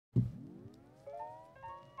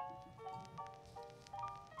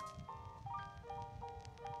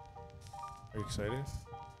Are you excited?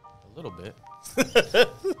 A little bit.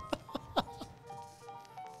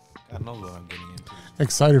 I know what I'm getting into.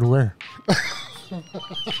 Excited where?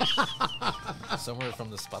 Somewhere from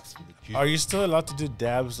the spots. From the Are you still allowed to do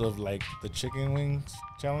dabs of like the chicken wings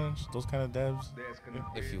challenge? Those kind of dabs?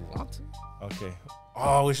 If you want to. Okay.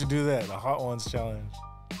 Oh, we should do that. The hot ones challenge.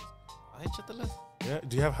 Ay, échatela. Yeah.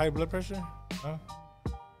 Do you have high blood pressure? No.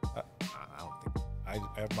 I don't think.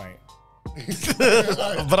 I might.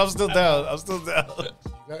 But I'm still down. I'm still down.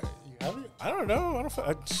 You have it? I don't know.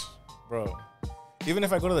 Bro. Even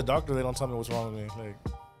if I go to the doctor, they don't tell me what's wrong with me. Like,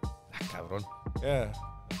 Cabrón. yeah,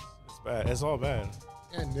 it's bad. It's all bad.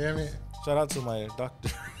 God damn it. Shout out to my doctor.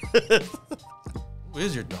 Who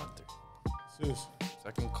is your doctor? Sus. So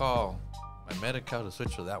I can call my Medi-Cal to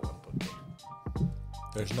switch to that one. But okay.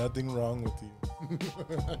 There's nothing wrong with you.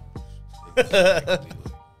 Exactly.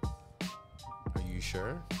 Are you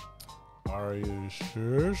sure? Are you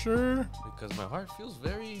sure, sir? Because my heart feels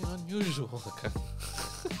very unusual.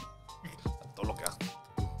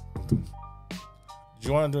 Do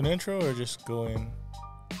you want to do an intro or just go in?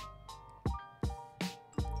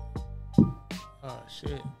 Oh,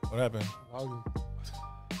 shit. What happened? Volume.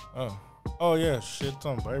 Oh yeah, shit's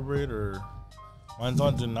on vibrate or mine's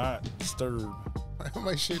on do not disturb.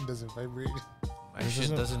 My shit doesn't vibrate. My shit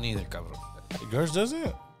doesn't either, cabrón. Yours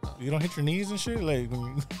doesn't? You don't hit your knees and shit like when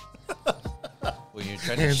you When you're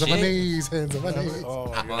trying to Hands on my shit. knees, hands on my knees. Oh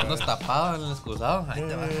my Cuando god. estás tapado en el excusado. Ahí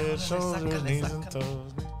te va. Head, shoulders, knees and Sácale.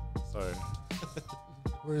 toes. Sorry.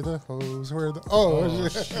 Where the hose? Where the... Oh, Oh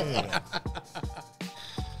shit. shit.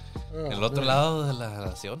 Oh, El otro man. lado de la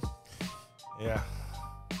relación. Yeah.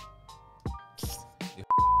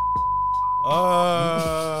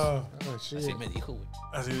 Oh. Oh, shit. Así me dijo, güey.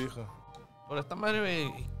 Así dijo. Por esta madre,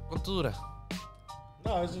 güey. ¿Cuánto dura?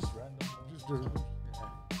 No, it's just random. Just do it.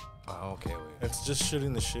 Ah, okay, güey. It's just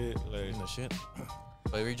shooting the shit. Like, No shit.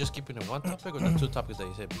 But we're just keeping it one topic or the two topics that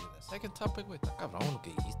you said? Because the second topic, güey, está cabrón lo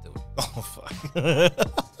que dijiste, güey. oh fuck.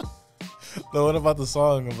 No, what about the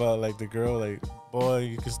song about like the girl, like, boy,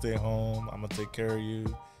 you can stay home. I'm gonna take care of you.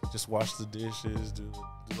 Just wash the dishes, do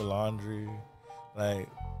the laundry. Like,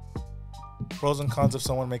 pros and cons of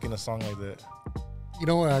someone making a song like that. You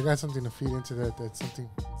know what? I got something to feed into that. That's something.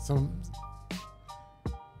 Some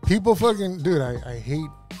people fucking. Dude, I hate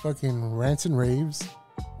fucking rants and raves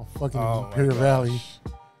on fucking Oh my Imperial Valley. gosh.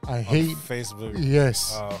 I On hate. Facebook.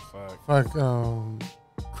 Yes. Oh fuck.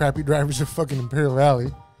 Fuck. Crappy drivers of fucking Imperial Valley.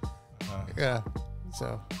 Uh-huh. Yeah.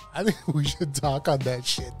 So I think we should talk on that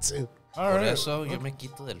shit too. All Por right. eso yo me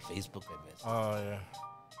quito del Facebook, güey. Oh yeah.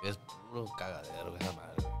 Es puro cagadero, esa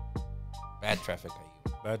madre, güey. Bad traffic ahí,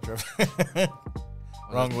 güey. Bad traffic.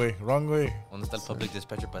 Wrong way. Wrong way. ¿Dónde está el public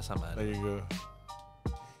dispatcher para esa madre? There you go.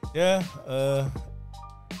 Yeah.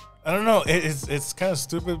 I don't know. It's kind of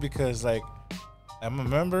stupid because like I'm a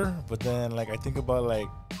member, but then like I think about like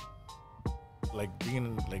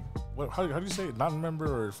being like what? How do you say it? Non-member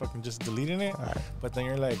or fucking just deleting it? Alright. But then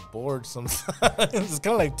you're like bored sometimes. It's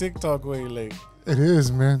kind of like TikTok where you like It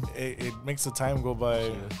is, man. it makes the time go by.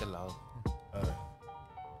 Sí, de este lado.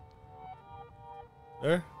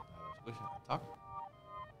 There. Escucha, talk.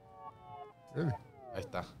 Really? Ahí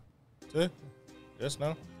está. See? Yes.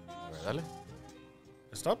 No. A ver, dale.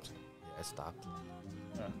 It stopped. Yeah, it stopped.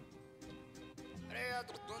 Yeah.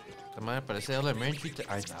 Esta madre parece elementary test.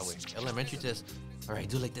 Ahí está, güey. Elementary test. All right,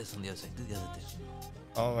 do like this on the other side. Do the other thing.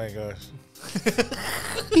 Oh my gosh.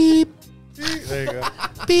 Beep. There you go.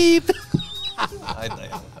 Beep. Ahí está,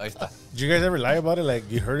 ya. Ahí está. Did you guys ever lie about it? Like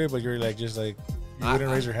you heard it, but you're like just like you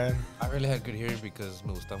wouldn't raise your hand. I really had good hearing because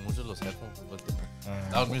me gustan mucho los headphones.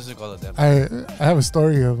 Loud music all the time. I have a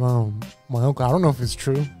story of my uncle. I don't know if it's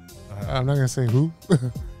true. I'm not gonna say who.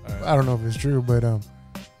 I don't know if it's true, but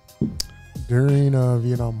during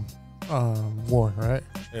Vietnam War, right?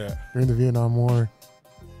 Yeah. During the Vietnam War,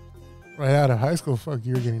 right out of high school, fuck,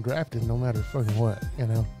 you were getting drafted no matter fucking what, you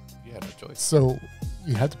know. You had no choice. So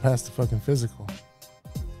you had to pass the fucking physical.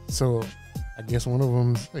 So I guess one of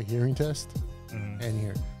them's a hearing test, and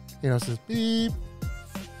you're, it says beep,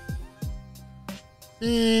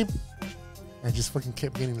 beep. And it just fucking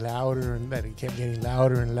kept getting louder and that. It kept getting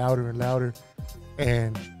louder and louder and louder.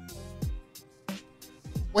 And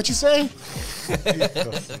what you say?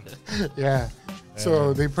 Yeah.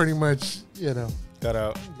 So they pretty much, Got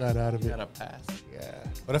out. got out of You it. gotta pass. Yeah.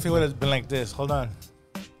 What if he would have been like this? Hold on.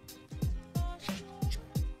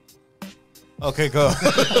 Okay, go.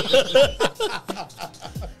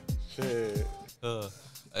 Shit.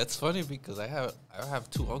 It's funny because I have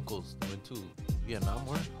two uncles that went to Vietnam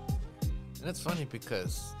War, and it's funny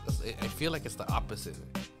because I feel like it's the opposite.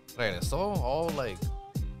 Right, it's all like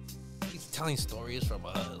he's telling stories from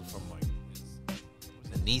like his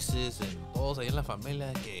nieces and todos ahí en la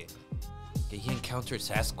familia que he encountered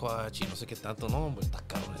Sasquatch y no sé qué tanto. No, pues está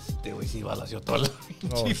cabrón. Este güey sí balació toda la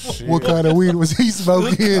Oh, shit. What kind of weed was he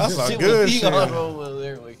smoking? That's not good shit.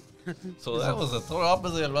 So that was a total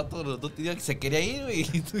opposite. El vato no tenía que se quería ir, güey.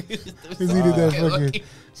 Cause he did that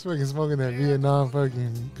fucking smoking that Vietnam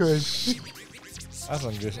fucking kush. That's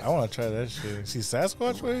some good shit. I want to try that shit. See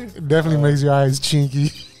Sasquatch, way? It definitely makes your eyes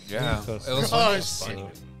chinky. Yeah. It was funny.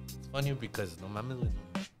 It's funny because no mames, güey,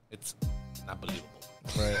 it's not believable.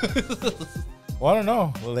 Right. Well, I don't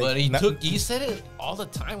know. Well, like, but he said it all the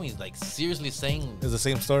time. He's like seriously saying it's the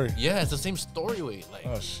same story. Yeah, it's the same story. Way like,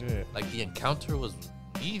 oh shit, like the encounter was.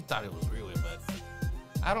 He thought it was real, but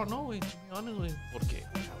I don't know. To be honest, way, porque.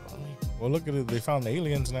 Well, look at it. They found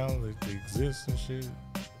aliens now. They exist and shit.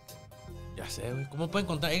 Ya sé, güey. ¿Cómo pueden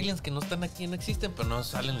encontrar aliens que no están aquí, no existen, pero no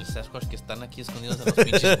salen el Sasquatch que están aquí escondidos en los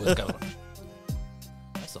pinches, güey, cabrón?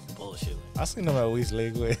 That's some bullshit, güey. I seen them at Weast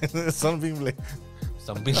Lake, güey. Sunbeam Lake.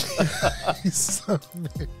 Sunbeam.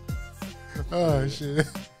 Oh shit!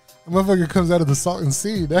 The motherfucker comes out of the salton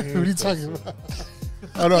sea. What are you talking about?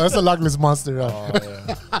 Oh no, that's a Loch Ness monster. Oh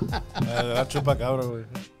yeah. That chupacabra, güey.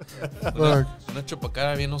 Una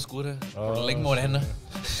chupacara bien oscura. Por Lake Morena.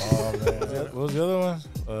 Oh man. What was the other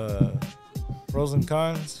one? Pros and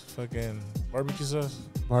cons. Fucking barbecue sauce.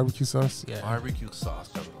 Barbecue sauce. Yeah. Barbecue sauce,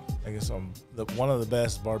 cabrón. I guess one of the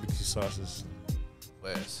best barbecue sauces.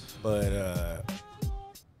 Pues. But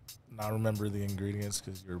not remember the ingredients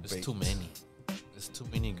because you're baked. There's too many. There's too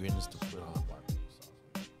many ingredients to put on a barbecue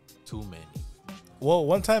sauce. Too many. Well,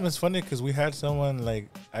 one time it's funny because we had someone like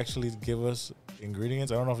actually give us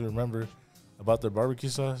ingredients. I don't know if you remember about their barbecue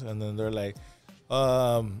sauce, and then they're like,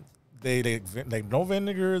 they like no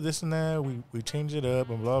vinegar, this and that. We change it up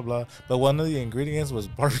and blah blah. But one of the ingredients was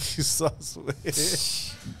barbecue sauce.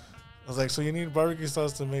 I was like, so you need barbecue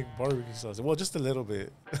sauce to make barbecue sauce? Well, just a little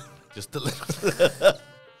bit. Just a little.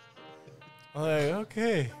 I'm like,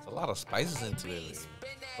 okay. There's a lot of spices into it. Like.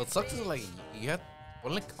 What sucks is like you have.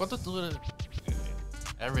 ¿Cuánto dura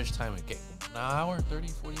average time? ¿Qué? An hour,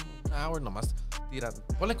 30, 40, an hour nomás.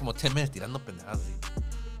 Ponle como 10 minutes tirando pendejadas así.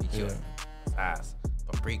 Yeah. Sauce,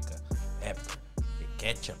 paprika, pepper,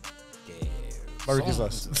 ketchup, barbecue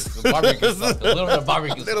sauce. Barbecue sauce. A little bit of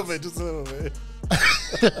barbecue sauce. A little bit, just a little bit.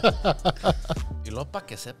 Y luego para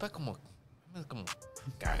que sepa como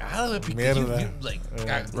cagado, güey. Mierda. Like,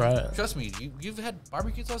 right. Trust me, you've had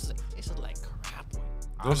barbecue sauce. It tastes like crap.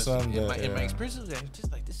 There's honestly, some in my experience, I'm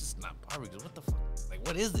just like, this is not barbecue. What the fuck? Like,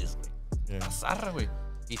 what is this, güey? Yeah. Azarra, güey.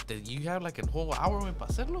 You have like a whole hour, güey,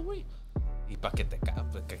 para hacerlo, güey. Y para que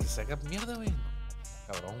se haga mierda, güey.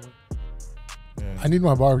 Cabrón, güey. Yeah. I need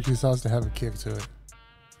my barbecue sauce to have a kick to it.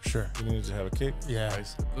 For sure. You need to have a kick. Yeah.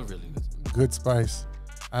 Spice. Really good. Good spice.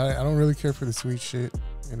 I don't really care for the sweet shit.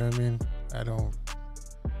 You know what I mean? I don't.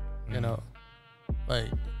 You know,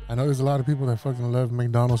 like I know there's a lot of people that fucking love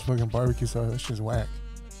McDonald's fucking barbecue sauce. That shit's whack.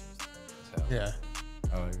 Yeah.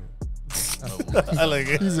 I like it. I like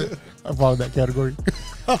it. I follow that category.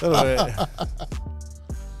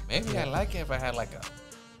 Maybe I like it if I had like a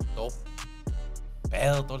dope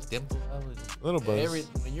pedo todo el tiempo. Little buzz.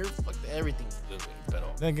 When you're fucked, everything's good,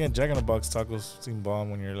 pero. Then again, Jack in the Box tacos seem bomb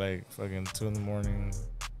when you're like fucking 2 a.m,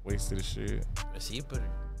 wasted as shit. Sí, but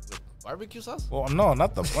with barbecue sauce? Well, no,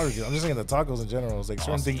 not the barbecue. I'm just saying the tacos in general. It's like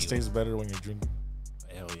certain things taste better when you're drinking.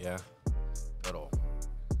 Hell yeah. Pero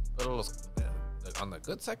on the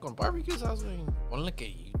good side con barbecue sauce, ponle que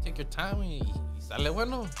you take your time y sale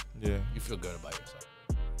bueno. Yeah. You feel good about yourself.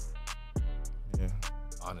 Yeah.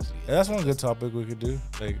 Honestly. Yeah, that's one good topic we could do.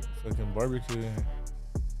 Like fucking barbecue.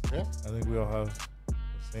 Yeah. I think we all have the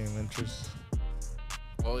same interests.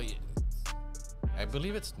 Well, yeah. I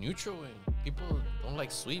believe it's neutral and people don't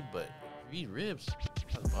like sweet, but if you eat ribs,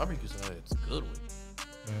 barbecue sauce, it's good with.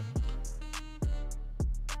 Yeah.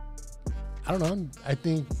 I don't know. I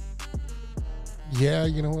think, yeah,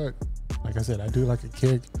 you know what? Like I said, I do like a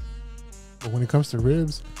kick. But when it comes to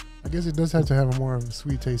ribs, I guess it does have to have a more of a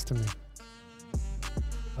sweet taste to me.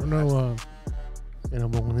 I don't know, you know,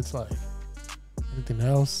 but when it's like anything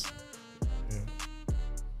else,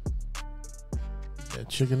 yeah,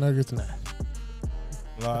 chicken nuggets, nah.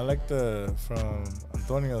 No, I like the from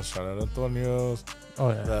Antonio's. Shout out Antonio's. Oh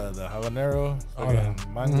yeah. The habanero.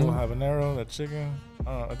 Mango habanero. That chicken.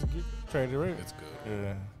 I think you tried it, right? It's good.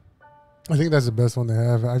 Yeah. I think that's the best one they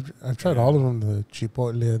have. I've tried all of them. The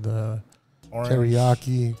chipotle, the orange.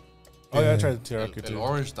 teriyaki. Oh yeah, I tried the teriyaki too. El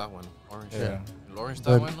orange, that one. Orange. Yeah. El orange,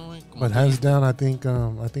 that one. But hands down, I think the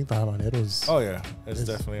habaneros. Oh yeah, it's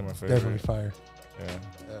definitely my favorite. Definitely fire.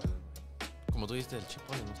 Yeah. Como tú dijiste, el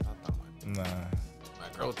chipotle no está tan bueno. Nah. My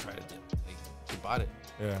girl tried it. She bought it.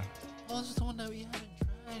 Yeah. Oh, this is the one that we haven't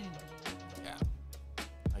tried. Yeah,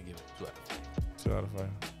 I give it 2 out of 5. 2 out of 5.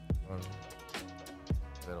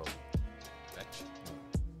 Pero fetch.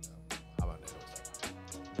 Habaneros.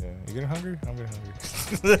 Yeah, you getting hungry? I'm getting hungry.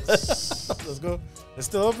 Let's go. It's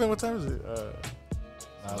still open. What time is it?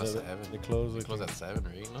 They close. They close at 7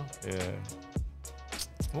 or 8, no? Yeah.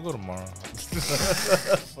 We'll go tomorrow.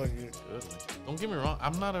 Fuck it. Good. Don't get me wrong.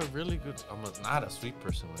 I'm not a not a sweet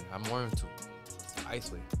person. I'm more into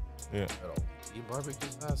spice. Yeah. Pero sí, barbecue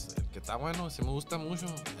sauce. El que está bueno, se me gusta mucho.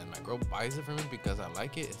 And my girl buys it for me because I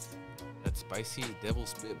like it. It's that spicy devil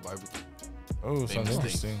spit barbecue. Oh, sounds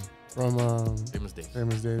interesting. From Famous Days.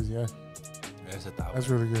 Famous Days, yeah. That's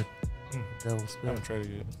really good. Devil I spit. haven't tried it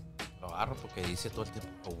yet. Lo agarro porque dice todo el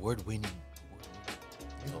tiempo award-winning.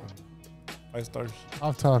 So, 5 stars.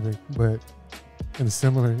 Off topic, but in a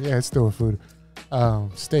similar, yeah, it's still a food.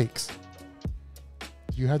 Steaks. Do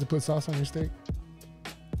you have to put sauce on your steak?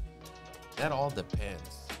 that all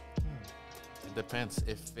depends. It depends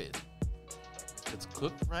if it's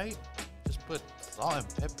cooked right. Just put salt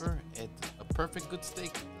and pepper. A perfect good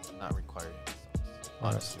steak does not require any sauce,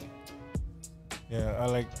 honestly. Yeah, I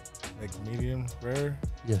like medium rare,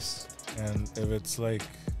 Yes. and if it's like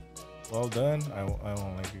well done, I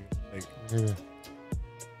won't like it. Like Yeah.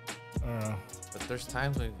 I don't know. But there's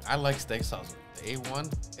times when I like steak sauce. The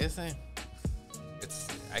A1 isn't.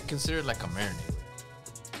 I consider it like a marinade.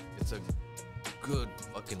 It's a good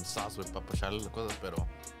fucking sauce with papachala cosas, pero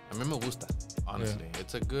a mí me gusta. Honestly,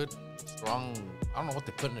 it's a good strong. I don't know what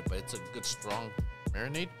they put in it, but it's a good strong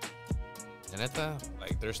marinade. And neta,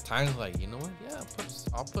 like there's times like, you know what? Yeah,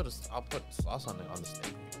 I'll put sauce on the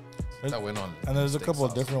steak. That went on. And there's a couple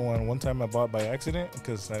of different ones. One time I bought by accident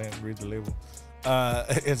because I didn't read the label.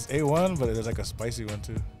 It's A1, but there's like a spicy one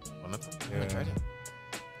too. I haven't tried it.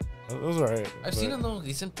 Those are alright. I've seen them though.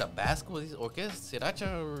 Dicen Tabasco, o qué es Sriracha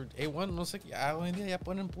or A1, no sé qué. Ya hoy en día ya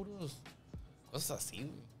ponen puros cosas así.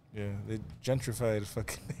 Yeah, they gentrified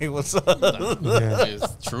fucking A1 sauce. Yeah.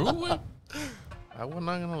 It's true. Güey. I was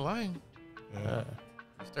not gonna lie. Yeah.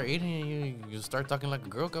 You start eating and you start talking like a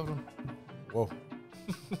girl, cabrón. Whoa.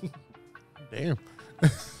 Damn.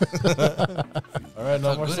 All right,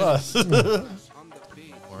 no So more good. sauce.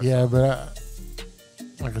 Yeah, but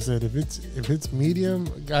like I said, if it's medium,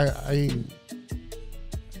 I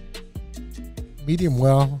medium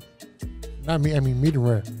well, not me. I mean medium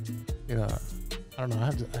rare. You know, I don't know. I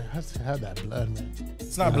have to have that blood, man.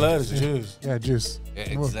 It's not blood, it's juice. Yeah, juice. Yeah,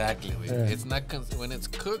 exactly. Güey. Yeah. It's not when it's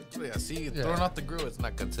cooked. I see it thrown out the grill. It's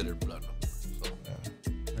not considered blood. No more.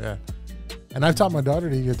 So Yeah. And I've taught my daughter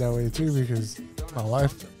to eat it that way too because my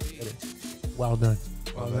wife, well done.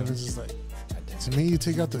 Well done. It's just like, to me, you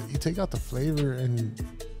take out the flavor and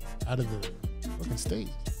out of the fucking steak.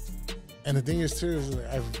 And the thing is too is like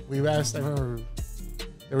I remember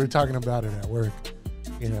they were talking about it at work,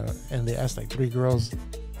 you know, and they asked like 3 girls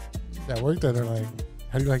that worked there. They're like,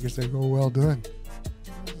 "How do you like your steak?" "Oh, well done."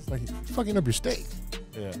 It's like you're fucking up your steak,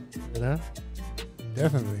 Yeah. you know.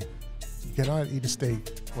 Definitely, you cannot eat a steak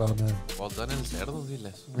well done. well done el cerdo,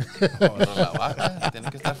 diles. Pero la vaca tiene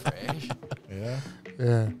que estar fresh. Yeah.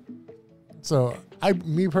 Yeah. So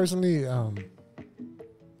me personally,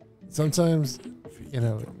 sometimes, you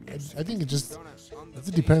know, I think it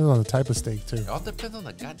depends on the type of steak too. It all depends on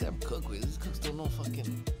the goddamn cook. Güey. These cooks don't know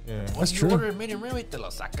fucking. Yeah. That's You true. order medium rare, te lo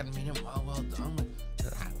sacan medium well done.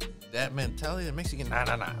 Güey. That mentality, the Mexican,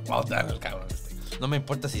 nah, well done el cabrón. No me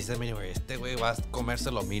importa si es medium rare. Este güey va a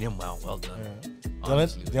comérselo medium well done. Yeah.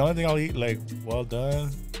 Honestly, The only thing I'll eat like well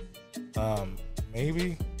done,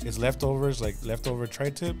 maybe is leftovers, like leftover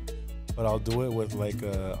tri-tip, but I'll do it with like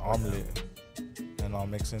a omelet, and I'll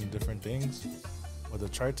mix in different things. With a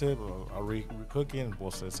tri-tip, I'll recook it, and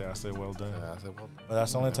we'll say I say well done. Yeah, I said, well, But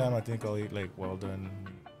that's the only time I think I'll eat like well done.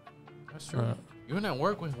 that's true. Even at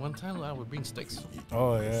work, with one time I would bring steaks.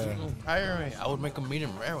 Oh yeah. Prior, I would make them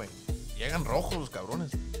medium rare. Way. Llegan rojos los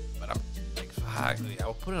cabrones. But I'm like, fuck. I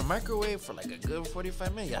would put it in a microwave for like a good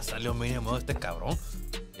 45 minutes. Ya salió medium well este cabrón.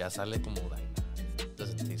 Ya sale como like, nah, it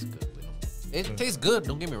doesn't taste good. You know? It tastes good,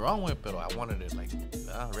 don't get me wrong with it, but I wanted it like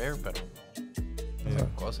rare, pero no. Yeah.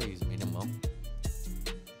 Cosa is medium well.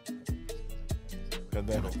 God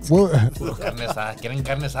damn. What Puro carne asada. Quieren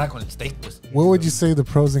carne asada con el steak, pues. What would you say the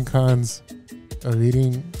pros and cons of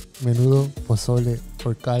eating menudo, pozole,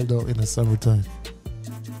 or caldo in the summertime?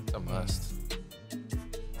 It's a must.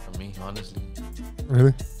 For me, honestly.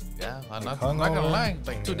 Really? Yeah, I'm Like not gonna hungover? lie.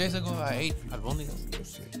 Like 2 days ago, I ate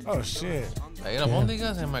albóndigas. Oh shit. I ate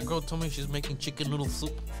albóndigas, and my girl told me she's making chicken noodle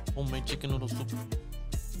soup, homemade chicken noodle soup.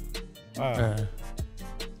 Wow. Uh,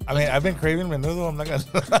 I mean, I've been craving menudo. I'm not gonna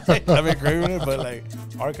lie. I've been craving it, but like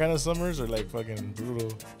our kind of summers are like fucking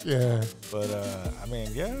brutal. Yeah. But I mean,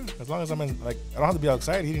 yeah. As long as I'm in, like, I don't have to be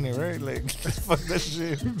outside eating it, right? Like, fuck that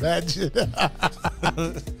shit. Imagine.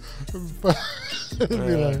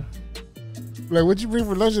 Be like, what'd you bring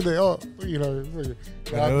for lunch today? Oh, you know,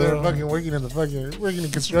 out there fucking working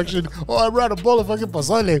in construction. Oh, I brought a bowl of fucking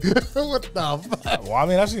pozole. What the fuck? Well, I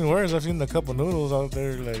mean, I've seen worse. I've seen a couple noodles out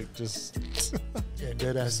there, like, just. Yeah,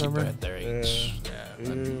 dead ass summer.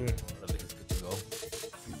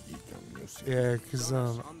 Yeah, because I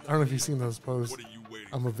don't know if you've seen those posts.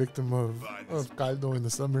 I'm a victim of caldo in the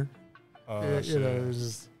summer. You know, it was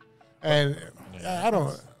just, and I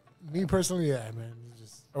don't. Me personally, yeah, man.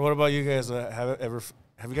 Just. Or what about you guys? Have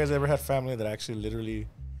you guys ever had family that actually literally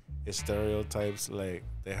is stereotypes? Like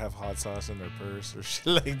they have hot sauce in their purse or shit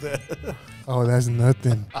like that. Oh, that's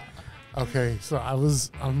nothing. Okay, so I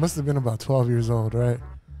must have been about 12 years old, right?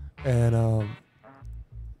 And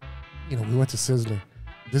you know, we went to Sizzler.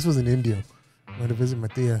 This was in India. I went to visit my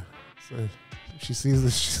tia. So if she sees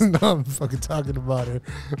this, she's not I'm fucking talking about her.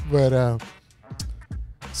 But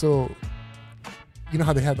so you know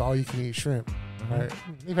how they have the all-you-can-eat shrimp, right?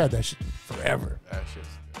 They've had that shit forever. That shit's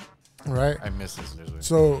good. Right? I miss this literally.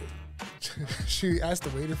 So she asked the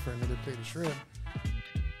waiter for another plate of shrimp.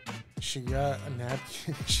 She got a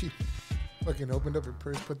napkin. She fucking opened up her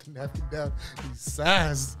purse, put the napkin down. He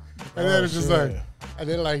sassed. And then it was just like, and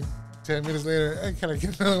then like 10 minutes later, hey, can I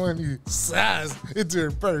get another one? He sassed into her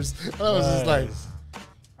purse. And I was just like,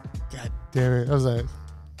 God damn it. I was like,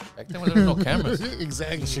 back then when there was no cameras.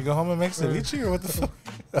 Exactly. Did she go home and make ceviche or what the fuck?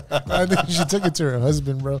 I think she took it to her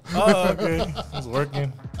husband, bro. Oh, okay. He's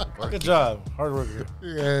working. Good job. Hard worker.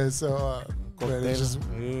 Yeah, so but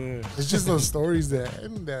it's just those stories that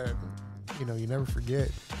you know you never forget.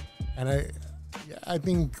 And I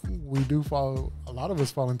think we do fall. A lot of us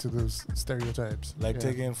fall into those stereotypes, like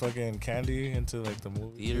taking fucking candy into like the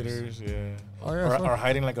movie theaters, yeah. Oh, yeah, or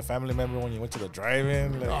hiding like a family member when you went to the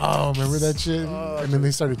drive-in. Like, oh, remember that shit? And then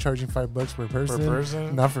they started charging $5 per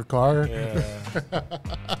person, not for car. Yeah,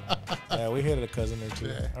 yeah, we hit a cousin there too.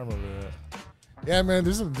 Yeah. I remember that. Yeah, man,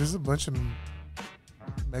 there's a bunch of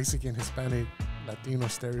Mexican, Hispanic, Latino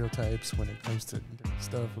stereotypes when it comes to different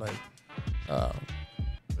stuff. Like,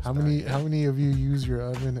 how many of you use your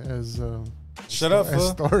oven as shut up, fool.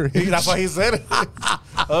 Storage? That's why he said it.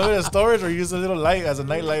 Oven as storage, or use a little light as a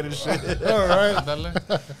night light and shit. All right.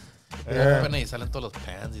 Yeah. Y salen todos los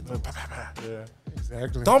pans y todo. Yeah.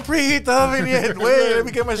 Exactly. Don't preheat the oven yet. Wait, let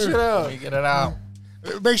me get my shit out. Let me get it out.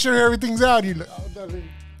 Make sure everything's out. You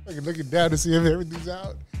fucking looking down to see if everything's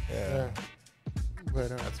out. Yeah. But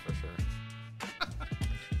that's for sure.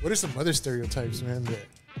 What are some other stereotypes, man, that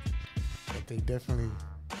they definitely...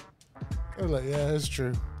 They're like, yeah, that's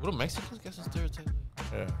true. What do Mexicans guess a stereotype?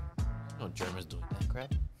 Yeah. No Germans doing that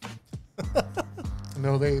crap.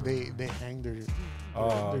 No, they hang their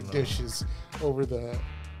dishes over the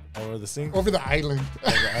sink, over the island.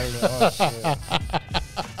 Oh, shit.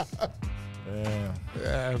 Yeah.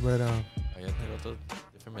 Yeah, but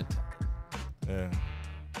different. Yeah.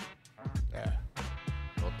 Yeah.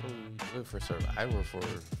 Otro for survivor for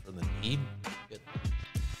the need.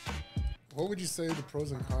 What would you say the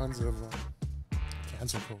pros and cons of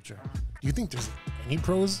cancel culture? Do you think there's any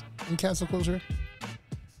pros in cancel culture?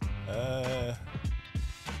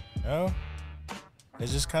 No.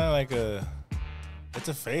 It's just kind of like it's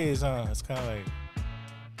a phase, huh? It's kind of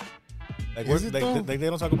like they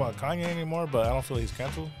don't talk about Kanye anymore, but I don't feel he's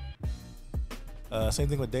canceled. Same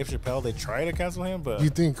thing with Dave Chappelle. They try to cancel him, but you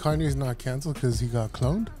think Kanye's not canceled because he got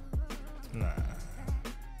cloned? Nah.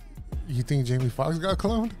 You think Jamie Foxx got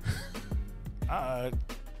cloned? Nah.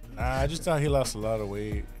 I just thought he lost a lot of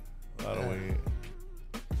weight.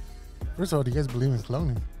 First of all, do you guys believe in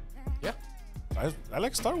cloning? Yeah. I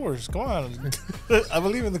like Star Wars. Come on. I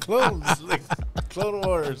believe in the clones. Like Clone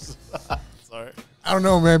Wars. Sorry. I don't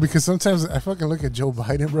know, man, because sometimes I fucking look at Joe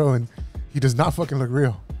Biden, bro, and he does not fucking look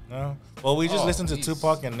real. No. Well, we just listened to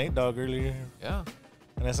Tupac and Nate Dogg earlier. Yeah.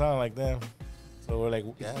 And it sounded like them. So we're like,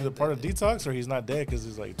 is he a part of detox or he's not dead because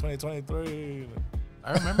he's like 2023?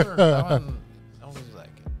 I remember that was like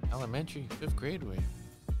elementary, 5th grade way.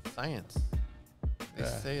 Science. They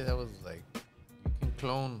say that was like you can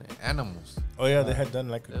clone animals. Oh yeah, they had done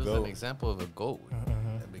like a goat. There was an example of a goat.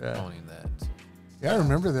 They'd be cloning that. So. Yeah, I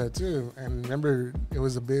remember that too. And remember it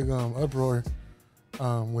was a big uproar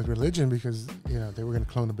with religion because they were gonna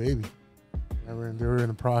clone a baby. Remember, they were in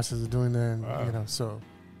the process of doing that, and, so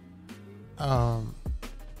I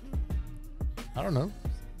don't know.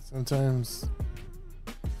 Sometimes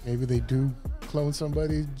maybe they do clone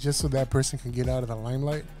somebody just so that person can get out of the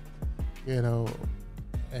limelight.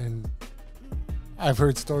 And I've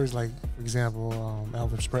heard stories like, for example,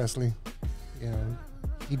 Elvis Presley. You know,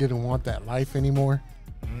 he didn't want that life anymore,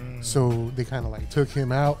 so they kind of like took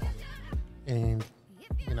him out, and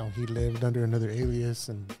you know, he lived under another alias.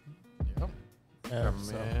 And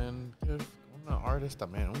También, una artist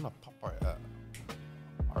también, una pop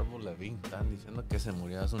Arvo Levine, están diciendo que se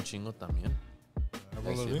murió hace un chingo también.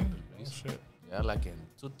 Arvo Levine? Oh, shit. Yeah, like in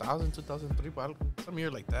 2000, 2003, some year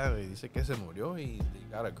like that. Dice que se murió y they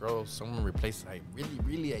got a girl, someone replaced, like really,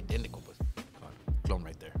 really identical, but clone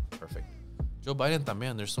right there. Perfect. Joe Biden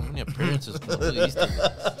también, there's so many appearances. Como tú dijiste,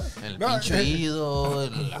 el pinche oído,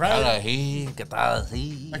 la cara ahí, que está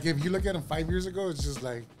así. Like if you look at him 5 years ago, it's just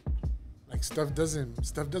like stuff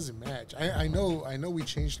doesn't match. I know we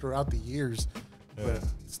changed throughout the years, but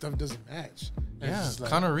stuff doesn't match. And Yeah, like,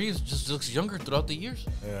 Connor Reeves just looks younger throughout the years.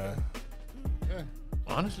 Yeah.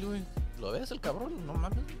 Honestly, güey, lo ves el cabrón, no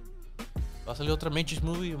mames. Va a salir otra Matrix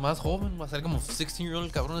movie más joven, va a ser como 16-year-old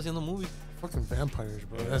el cabrón haciendo movie. Fucking vampires,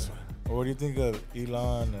 bro. That's why. Well, what do you think of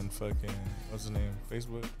Elon and fucking, what's his name?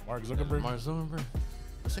 Facebook? Mark Zuckerberg? Mark Zuckerberg.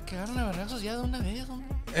 Se quedaron a vergazos ya de una vez,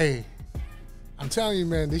 hombre. Hey, I'm telling you,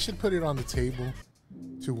 man, they should put it on the table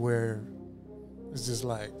to where it's just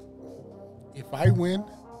like, if I win,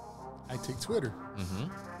 I take Twitter.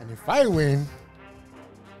 And if I win,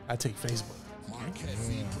 I take Facebook.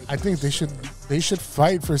 I think they should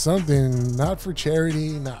fight for something, not for charity,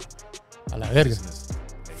 not a la verga.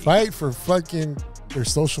 Fight for fucking their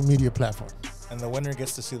social media platform. And the winner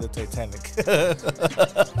gets to see the Titanic.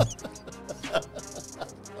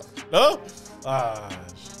 No? I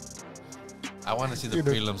want to see the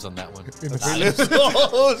prelims on that one. In,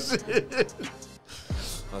 Oh, shit.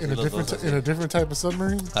 in a different type of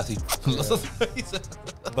submarine. Así.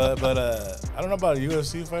 But I don't know about a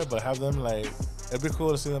UFC fight, but have them like, it'd be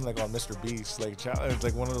cool to see them like on Mr. Beast, like challenge,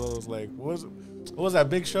 like one of those like what was that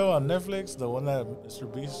big show on Netflix? The one that Mr.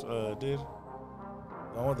 Beast did.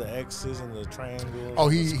 The one with the X's and the triangle. Oh,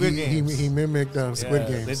 he mimicked Squid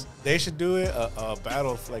Games. They should do it a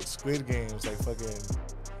battle like Squid Games, like fucking.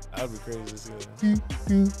 That would be crazy to see.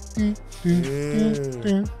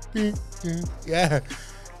 Yeah,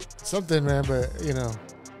 something, man. But you know,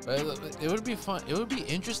 But it would be fun. It would be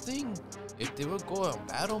interesting if they would go and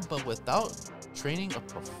battle, but without training of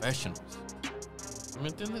professionals. ¿Me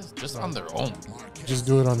entiendes? Just on their own. just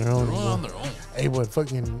do it on their own. They're on their own. Hey, but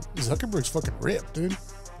fucking Zuckerberg's fucking ripped, dude.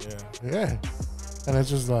 Yeah, and it's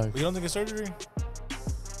just like, You don't think it's surgery?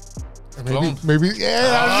 maybe,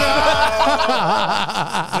 yeah.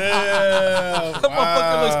 Yeah. That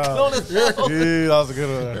motherfucker looks clone as hell. Yeah, that was a good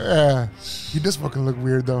one. Yeah, he does fucking look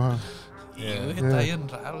weird though, huh? Yeah. Está bien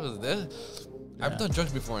raro. I've done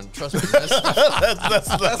drugs before, and trust me,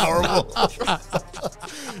 that's horrible.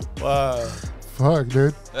 Wow. Fuck,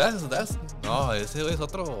 dude. That's no, ese es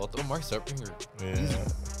otro Mark Zuckerberg.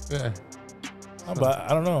 Yeah. Oh, but I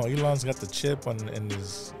don't know. Elon's got the chip in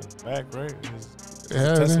his back, right?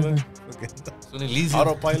 Yeah, Tesla. Es un Elysium.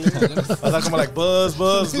 Autopilot. I was como like Buzz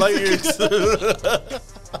Lightyear.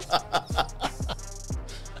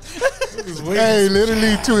 Hey,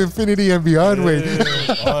 literally to infinity and beyond, wait.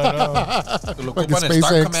 Oh, I know. Lo Fucking ocupan en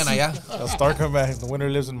Star SpaceX. Command allá. Star Command. The winner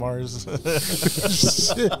lives in Mars.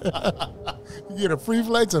 You get a free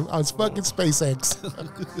flight on fucking SpaceX.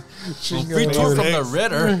 Free tour from the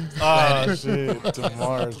Red Earth. Oh, shit. To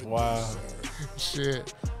Mars. Wow.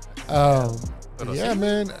 Shit. Pero Yeah, sí.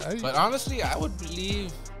 man. But honestly, I would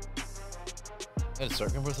believe el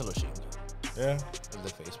Zuckerberg se lo chinga. Yeah. El de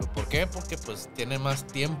Facebook. ¿Por qué? Porque pues tiene más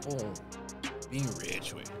tiempo being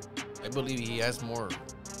rich, güey. I believe he has more.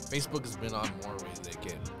 Facebook has been on more ways they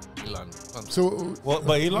can. Elon. So, Well,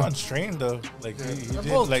 but Elon's trained though. Like he They're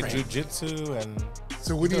did both like trained. jujitsu and.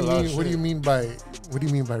 so what do He you did a lot mean? of What do you shit.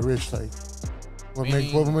 mean by rich? Like, what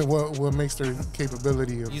Meaning- what makes their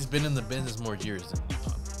capability of? He's been in the business more years than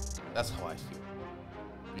Elon. That's how I feel.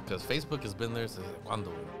 Because Facebook has been there since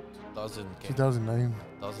cuando? 2009. 2009?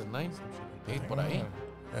 Por ahí.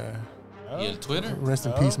 Yeah. Y el Twitter. Rest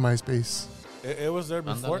in Oh. peace, MySpace. It was there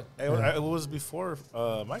before. Ándale. It was before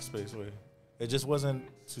MySpace. Way. It just wasn't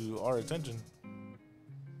to our attention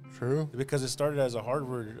True. because it started as a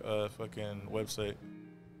Harvard fucking website,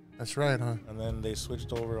 That's right, huh? and then they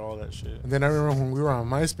switched over all that shit. And then I remember when we were on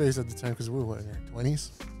MySpace at the time, because we were in our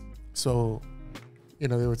 20s. So, you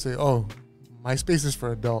know, they would say, "Oh, MySpace is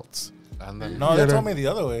for adults." Ándale. No, Yeah, they they- told me the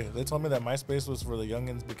other way. They told me that MySpace was for the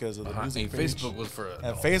youngins because of the music And page. Facebook was for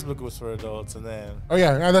And Facebook was for adults, and then Oh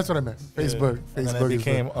yeah, that's what I meant. Facebook. and then Facebook it is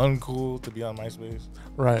became uncool to be on MySpace.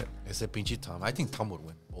 right. Ese pinche Tom. I think Tom would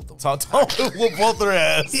win. Both of them. We'll both their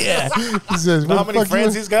ass. Yeah. He says, Know how many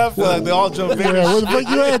friends he's got? Like, they all jump in. Yeah, where the fuck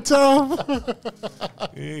you at, Tom?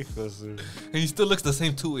 And he still looks the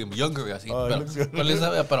same too, younger. Así, Oh,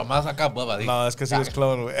 pero más acá, bubba. No, it's because he was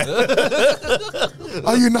cloned.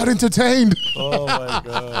 Are you not entertained? Oh, my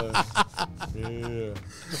God. Yeah.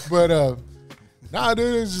 But, nah,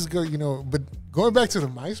 dude, it's just go, but going back to the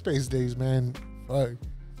MySpace days, man, fuck.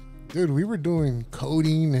 Dude, we were doing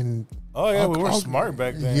coding and... Oh, yeah, we were smart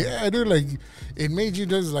back then. Yeah, dude, like, it made you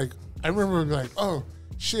just, like, I remember, like, oh,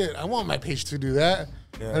 shit, I want my page to do that.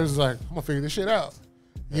 Yeah. I was like, I'm going to figure this shit out.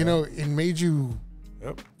 Yeah. You know, it made you...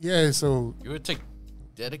 Yep. Yeah, so... You would take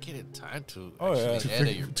dedicated time to actually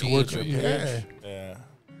edit your to page. work, Yeah.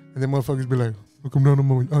 And then motherfuckers be like, look, I'm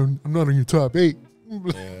not on your top 8.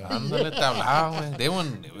 Yeah. Ándale, te hablaba, güey. They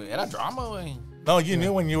wouldn't... Era drama, güey. No, you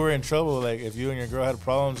knew when you were in trouble. Like, if you and your girl had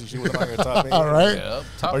problems, she wasn't on your top 8. All right.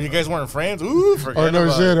 Yep, Or you guys weren't friends. Ooh, forget Or no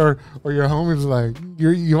about shit, it. or your homies like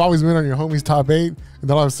you've always been on your homies top 8, and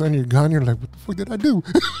then all of a sudden you're gone. You're like, what the fuck did I do?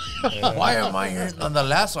 Why am I here on the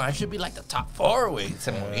last one? I should be like the top 4, güey.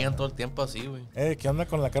 Se movían todo el tiempo así, güey. Hey, ¿qué onda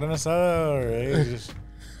con la carne asada? Or, hey, is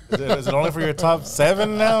it only for your top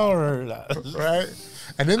 7 now? Or Right?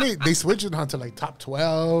 And then they switched it on to like top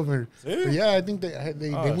 12 or yeah, I think they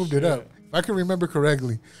moved it up. If I can remember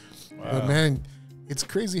correctly. Wow. But man, it's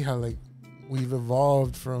crazy how like we've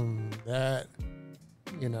evolved from that,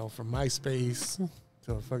 from MySpace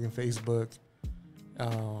to fucking Facebook.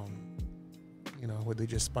 Where they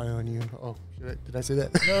just spy on you. Oh, did I say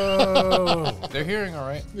that? No. They're hearing all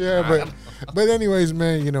right. Yeah, but anyways,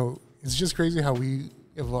 man, it's just crazy how we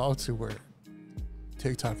evolved to where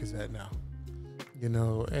TikTok is at now.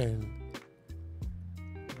 And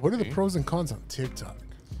what are the pros and cons on TikTok?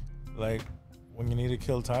 Like, when you need to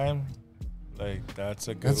kill time, like, that's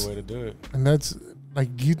a good way to do it. And that's,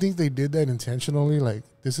 like, do you think they did that intentionally? Like,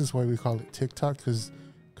 this is why we call it TikTok,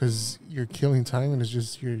 because you're killing time and it's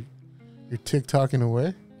just you're TikToking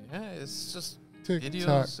away? Yeah, it's just TikTok.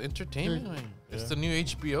 videos, entertainment. Yeah. It's the new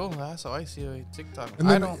HBO. That's how I see it. TikTok. And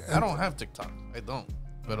then, I don't have TikTok. I don't.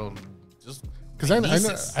 But just... Because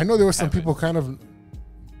I know there were some people kind of,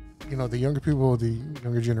 the younger people, the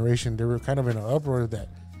younger generation, they were kind of in an uproar that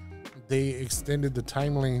they extended the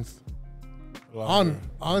time length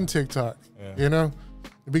on TikTok,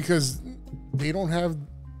 because they don't have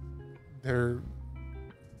their,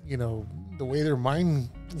 the way their mind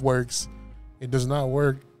works, it does not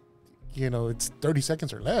work. It's 30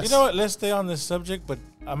 seconds or less. You know what? Let's stay on this subject, but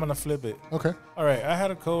I'm going to flip it. Okay. All right. I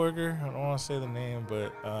had a coworker. I don't want to say the name,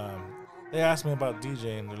 but they asked me about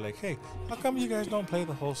DJing. They're like, hey, how come you guys don't play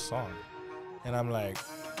the whole song? And I'm like,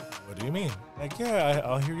 what do you mean? Like, yeah,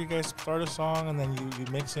 I'll hear you guys start a song and then you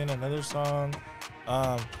mix in another song.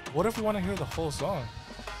 What if we want to hear the whole song?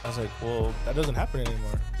 I was like, well, that doesn't happen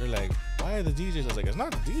anymore. They're like, why are the DJs? I was like, it's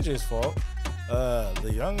not the DJ's fault.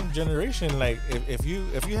 The young generation, like, if you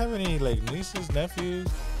have any like nieces, nephews,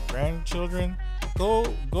 grandchildren,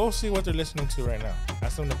 go see what they're listening to right now.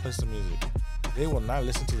 Ask them to play some music. They will not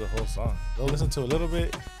listen to the whole song. They'll listen to a little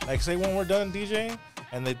bit. Like, say when we're done DJing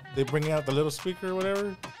and they bring out the little speaker or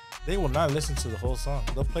whatever, they will not listen to the whole song.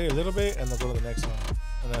 They'll play a little bit and they'll go to the next song.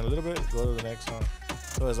 And then a little bit, go to the next song.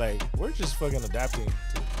 So it's like, we're just fucking adapting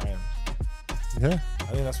to the times. Yeah. I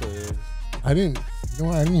think that's what it is. I didn't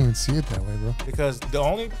even see it that way, bro. Because the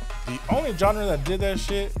only genre that did that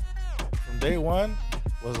shit from day one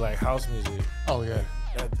was like house music. Oh yeah.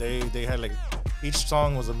 Like, they had like each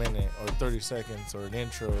song was a minute or 30 seconds or an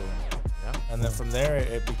intro. Yeah. And then from there,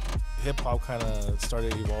 hip hop kind of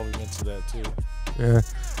started evolving into that too. Yeah.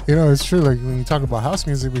 It's true. Like when you talk about house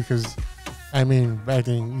music, because I mean, back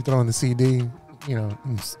then you throw in the CD,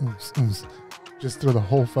 just throw the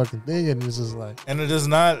whole fucking thing, and it's just like. And it does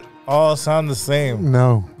not all sound the same.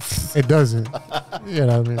 No, it doesn't. You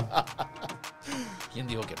know what I mean? ¿Quién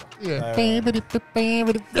dijo que no? Yeah.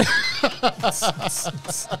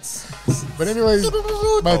 But anyways,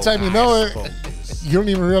 by the time you know it, you don't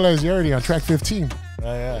even realize you're already on track 15.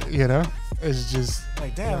 Oh yeah. It's just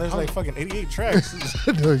like, damn, there's like fucking 88 tracks.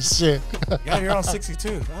 No shit. Yeah, you're on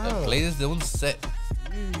 62. Oh. Playlist de un set.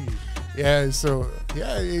 Yeah, so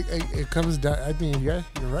yeah, it comes down. I think you're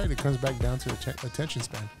right. It comes back down to attention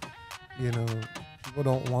span. People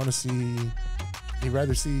don't want to see. They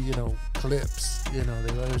rather see clips. They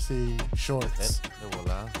rather see shorts.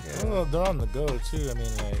 Well, they're on the go too. I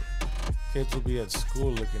mean, like, kids will be at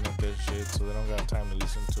school looking at that shit, so they don't got time to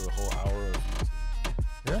listen to a whole hour of YouTube.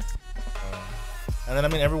 Yeah. And then I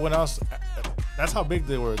mean, everyone else. That's how big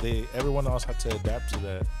they were. Everyone else had to adapt to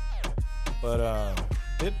that. But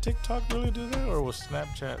did TikTok really do that, or was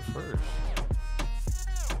Snapchat first?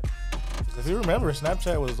 If you remember,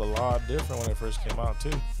 Snapchat was a lot different when it first came out too.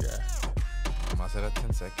 Yeah. Más era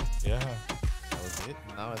 10 seconds. Yeah. That was it.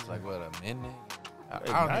 Now it's like, what, a minute?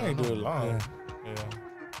 I didn't do it long. Yeah. Yeah.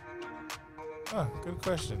 Huh, good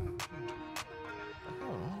question.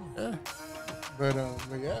 Yeah. But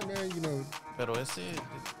yeah, man, you know. Pero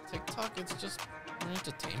TikTok, it's just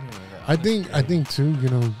entertainment. I think too, you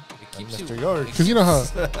know. It keeps Mr. you, York. Because you know how.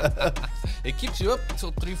 it keeps you up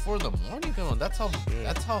till 3, 4 in the morning. Come on, that's how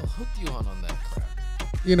hooked you on that crap.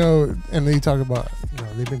 You know, and they talk about, you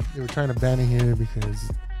know, they were trying to ban it here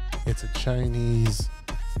because it's a Chinese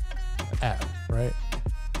app, right?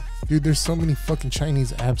 Dude, there's so many fucking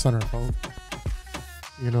Chinese apps on our phone.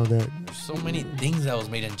 You know that. There's so many things that was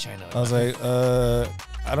made in China. I was like,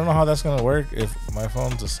 I don't know how that's gonna work if my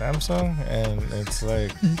phone's a Samsung and it's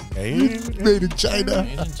like made in China.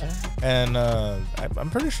 Made in China. And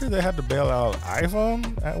I'm pretty sure they had to bail out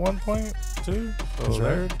iPhone at one point too. So That's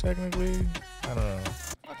they're right. technically, I don't know.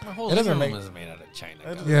 My whole It doesn't living room make- is made out of China.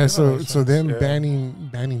 It- guys. Yeah, so makes so them sense, yeah.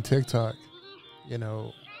 banning TikTok, you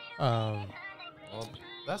know, Well,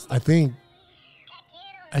 that's the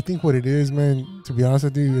I think what it is, man, to be honest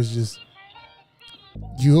with you, is just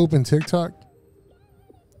you open TikTok,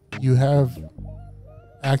 you have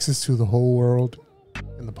access to the whole world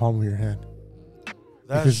in the palm of your hand.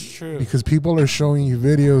 That's Because- true. Because people are showing you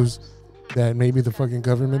videos that maybe the fucking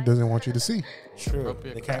government doesn't want you to see. True.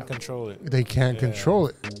 appropriate They can't crap. control it. They can't Yeah. control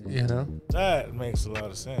it, you know? That makes a lot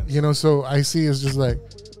of sense. You know, so I see it's just like,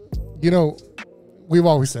 you know, we've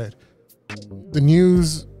always said the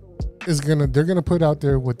news they're gonna put out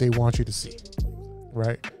there what they want you to see.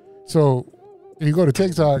 Right? So if you go to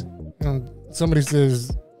TikTok and somebody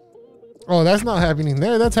says, oh, that's not happening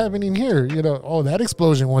there, that's happening here, you know, oh, that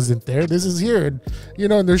explosion wasn't there, this is here. And, you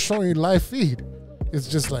know, they're showing you live feed. It's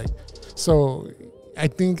just like, so I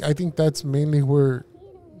think that's mainly where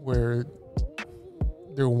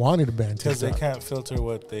they're wanting to ban Because they TikTok. can't filter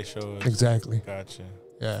what they show us. Exactly. Gotcha.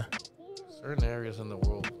 Yeah. certain areas in the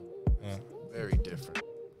world Yeah. very different.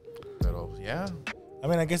 But yeah, I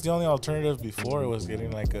mean, I guess the only alternative before was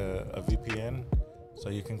getting like a VPN, so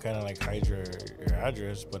you can kind of like hide your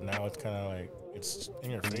address. But now it's kind of like it's in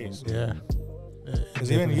your face. Yeah.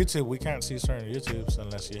 Because even YouTube, we can't see certain YouTubes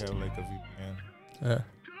unless you have like a VPN. Yeah.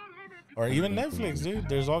 Or even Netflix, dude.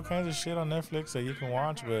 There's all kinds of shit on Netflix that you can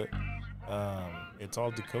watch, but it's all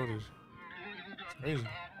decoded. It's crazy.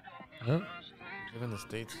 Yeah. even in the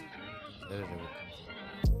States,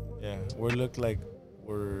 Yeah, we look like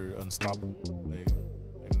we're unstoppable. Like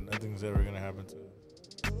nothing's ever gonna happen to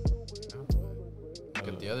us. Look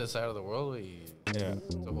at the other side of the world, Yeah.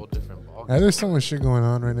 it's a whole different ball. Yeah, there's so much shit going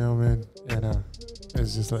on right now, man. And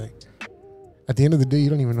it's just like, at the end of the day, you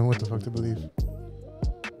don't even know what the fuck to believe.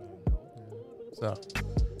 So,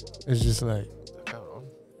 it's just like,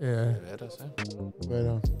 yeah.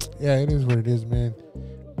 But yeah, it is what it is, man.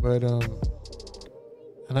 But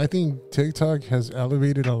and I think TikTok has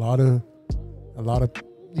elevated a lot of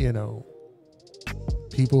you know,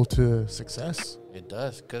 people to success. It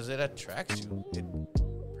does, because it attracts you. It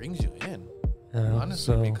brings you in. You know?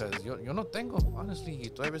 Honestly, So, because yo no tengo. Honestly, y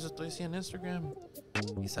todavía a veces estoy así en Instagram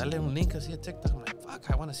y sale un link así a TikTok. I'm like, fuck,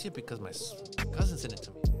 I want to see it because my cousin sent it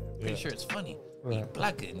to me. Pretty sure it's funny. Right. You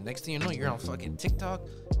block it, and next thing you know, you're on fucking TikTok.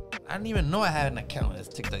 I didn't even know I had an account as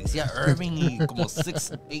TikTok. You see, Irving, y como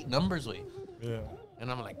 6, 8 numbers, way. Yeah. And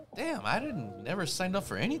I'm like, damn, I never signed up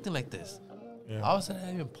for anything like this. Yeah. How is that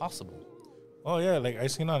even possible? Oh yeah, like I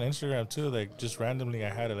seen on Instagram too. Like just randomly, I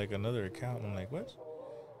had like another account. I'm like, what?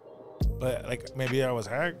 But like maybe I was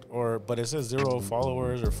hacked, but it says 0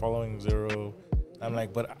 followers or following 0. I'm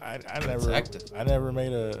like, but I never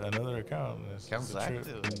made another account. Account's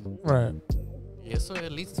active. right. Yeah, so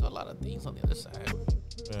it leads to a lot of things on the other side.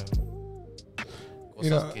 Yeah. You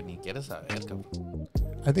know, Cosas que ni quieres saber, cabrón.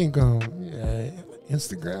 I think yeah,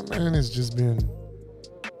 Instagram, man, has just been.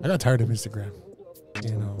 I got tired of Instagram.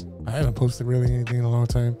 You know, I haven't posted really anything in a long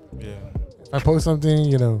time. Yeah. If I post something,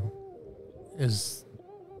 you know, it's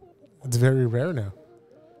very rare now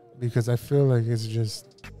because I feel like it's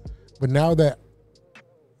just. But now that,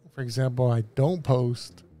 for example, I don't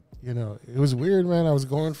post, you know, it was weird, man. I was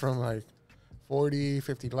going from like 40,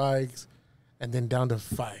 50 likes and then down to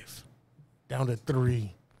 5, down to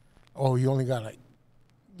 3. Oh, you only got like,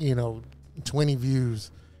 you know, 20 views.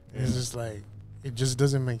 Yeah. It's just like, it just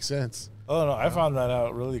doesn't make sense. Oh no, I found that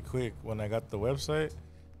out really quick when I got the website,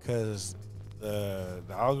 because the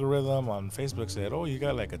algorithm on Facebook said, "Oh, you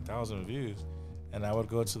got like 1,000 views," and I would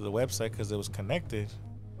go to the website because it was connected,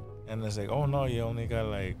 and it's like, "Oh no, you only got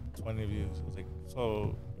like 20 views." I was like,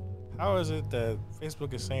 "So, how is it that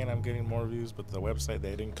Facebook is saying I'm getting more views, but the website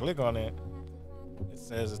they didn't click on it it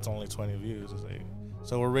says it's only 20 views. It's like,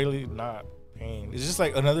 so we're really not paying. It's just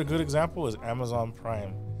like another good example is Amazon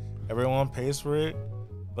Prime. Everyone pays for it,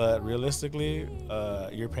 but realistically,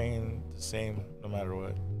 you're paying the same no matter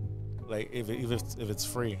what. Like if it's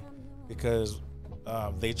free, because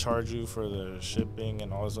they charge you for the shipping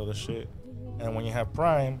and all this other shit. And when you have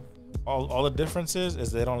Prime, all the difference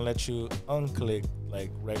is they don't let you unclick like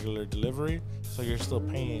regular delivery, so you're still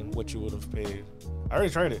paying what you would have paid. I already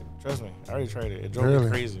tried it. Trust me, I already tried it. It drove me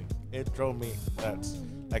crazy. It drove me nuts.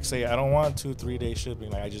 Like, say I don't want 2-3 day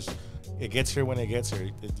shipping. Like, it gets here when it gets here.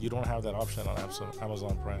 You don't have that option on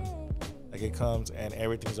Amazon Prime. Like, it comes and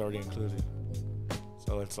everything's already included.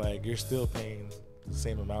 So it's like you're still paying the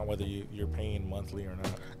same amount whether you're paying monthly or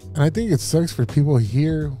not. And I think it sucks for people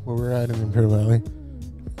here where we're at in the Imperial Valley.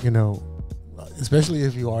 You know, especially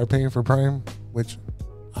if you are paying for Prime, which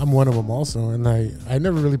I'm one of them also, and I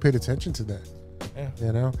never really paid attention to that. Yeah.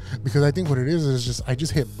 You know, because I think what it is just I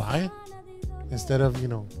just hit buy instead of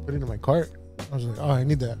put it in my cart. I was like, oh, I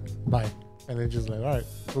need that, buy, and then just like, all right,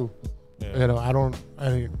 cool. Yeah.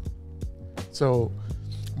 So,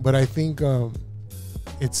 but I think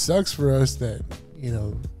it sucks for us that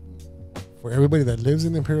for everybody that lives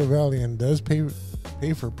in the Imperial Valley and does pay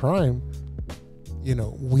for Prime.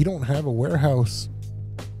 We don't have a warehouse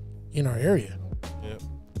in our area. Yep.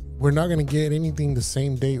 We're not going to get anything the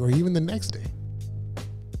same day or even the next day.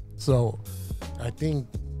 So I think,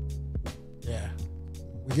 yeah,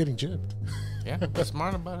 we're getting gypped. Yeah, be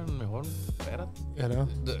smart about it. Mejor, espérate. Yeah.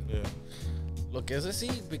 Lo que es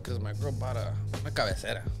así, because my girl bought una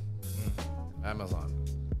cabecera. Amazon.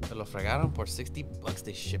 Se lo fregaron por $60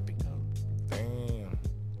 de shipping. Damn.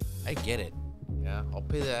 I get it. Yeah, I'll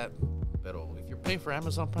pay that. But if you're paying for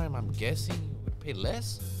Amazon Prime, I'm guessing you would pay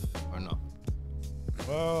less or no?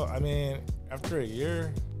 Well, I mean, after a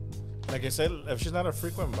year, like I said, if she's not a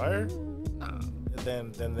frequent buyer,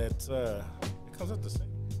 then it's it comes out the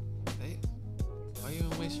same. Hey, why you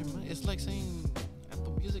even waste your money? It's like saying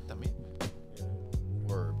Apple Music también.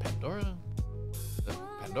 Or Pandora. The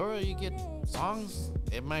Pandora, you get songs.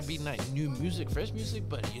 It might be not new music, fresh music,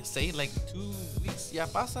 but you say like 2 weeks ya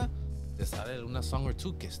pasa, te sale una song or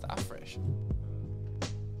two que está fresh.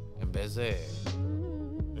 En vez de,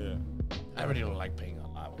 yeah, I really don't like paying a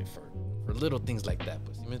lot for little things like that.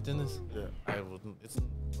 But ¿sí me entiendes? Yeah. I wouldn't. It's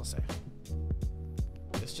no sé.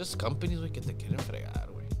 It's just companies que te quieren fregar,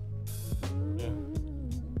 güey.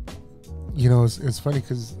 Yeah. It's funny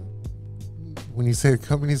because when you say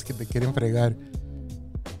companies que te quieren fregar,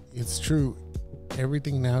 it's true.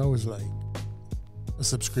 Everything now is like a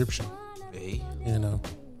subscription. Hey.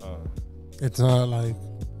 It's not like,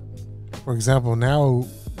 for example, now,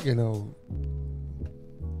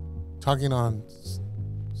 talking on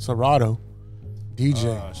Serato,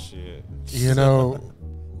 DJ. Oh, shit.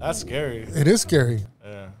 That's scary. It is scary.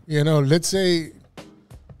 Yeah. Let's say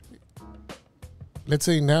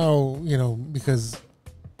now, because,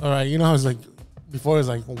 all right, how it's like, before it's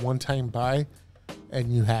like a one-time buy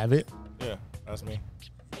and you have it. Yeah, that's me.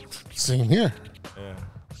 Same here. Yeah.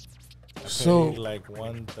 I So paid like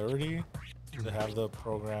 $130 to have the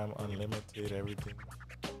program unlimited, everything.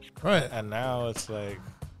 Right. And now it's like,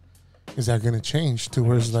 is that going to change to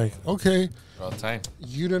where it's like, okay, All the time.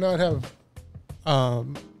 you do not have, a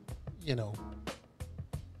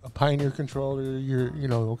Pioneer controller. You're,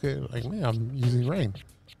 okay, like me, I'm using Rain.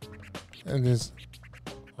 And it's,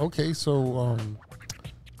 okay, so,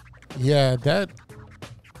 yeah, that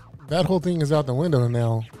whole thing is out the window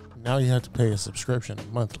now. Now you have to pay a subscription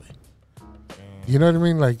monthly. You know what I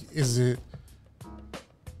mean? Like, is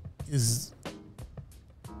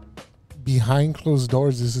behind closed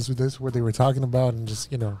doors, this what they were talking about, and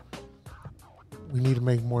just, we need to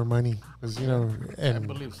make more money because, I and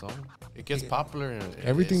believe so. It gets popular and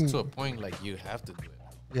everything to a point like you have to do it.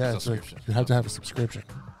 Yeah, it's like you have to have a subscription.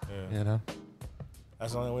 yeah.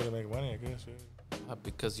 That's the only way to make money, I guess. Yeah.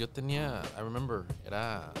 Because I remember,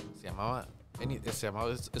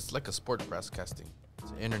 it's like a sport broadcasting.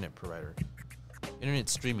 It's an internet provider. Internet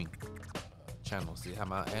streaming channels. Se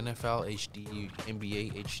llama NFL HD,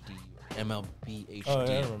 NBA HD, MLB HD. Oh,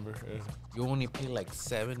 yeah, I remember. Yeah. You only pay like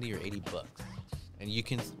 $70 or $80. And you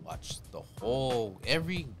can watch the whole,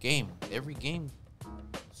 every game, internet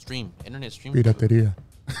stream. Piratería.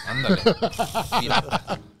 Ándale.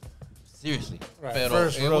 Pirata. Seriously. Right. Pero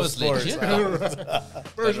First it real was sports. legit.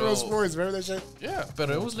 First real sports, remember that shit? Yeah,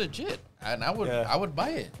 but it was legit. And I would buy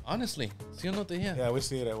it, honestly. ¿Sí o no te dije? Yeah, we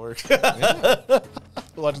see it at work. Yeah.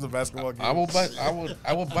 Watch the basketball games. I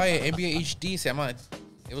would buy an NBA HD. Se llama,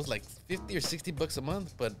 it was like $50 or $60 a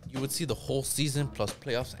month, but you would see the whole season plus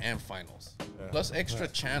playoffs and finals. Yeah. Plus extra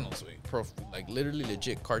channels, like literally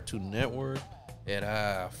legit Cartoon Network,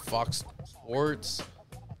 Era Fox Sports.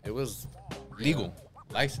 It was legal,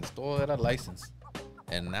 licensed. Todo era licensed.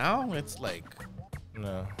 And now it's like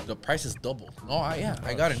No. the price is double. No,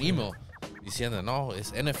 I got an email. Diciendo, no,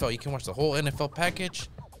 it's NFL. You can watch the whole NFL package,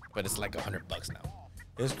 but it's like $100 now.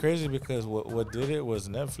 It's crazy because what did it was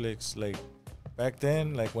Netflix. Like back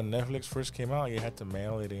then, like when Netflix first came out, you had to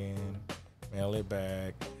mail it in, mail it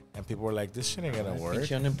back, and people were like, "This shit ain't gonna work."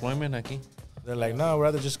 Pinche unemployment aquí. They're like, "No, I'd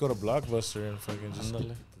rather just go to Blockbuster and fucking just Ándale.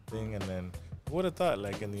 get the thing." And then who would have thought?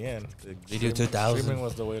 Like in the end, Video 2000. streaming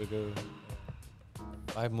was the way to go.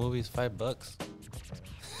 5 movies, $5.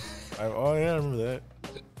 Oh yeah, I remember that.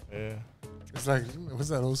 Yeah. It's like, what's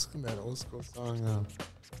that old school song?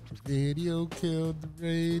 Video killed the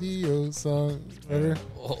radio song. Remember?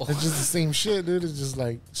 Oh. It's just the same shit, dude. It's just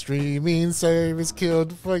like streaming service killed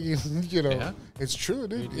the fucking, you know. Yeah. It's true,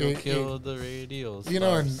 dude. Video killed the radio. You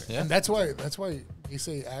know, and Yeah. that's why they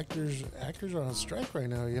say actors are on strike right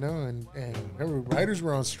now, you know, and remember writers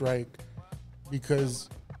were on strike because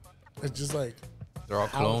it's just like They're all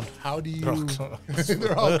cloned. how do you They're all clones.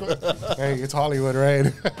 they're all cloned. Hey, it's Hollywood,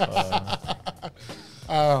 right?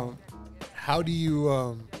 How do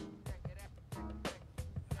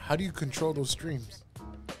you control those streams?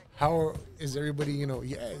 How is everybody, you know,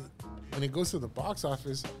 when it goes to the box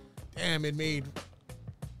office, damn, it made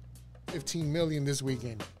 15 million this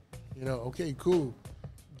weekend. You know, okay, cool.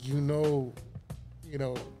 You know,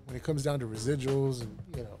 when it comes down to residuals and,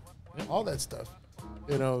 you know, all that stuff,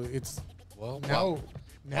 you know, it's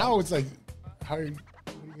now it's like, what are you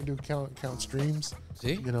gonna do? Count streams?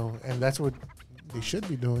 See? You know, and that's what they should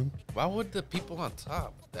be doing. Why would the people on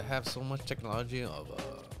top that have so much technology of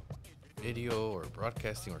video or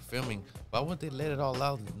broadcasting or filming, why would they let it all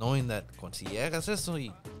out knowing that si hagas eso,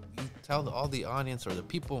 you tell all the audience or the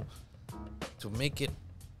people to make it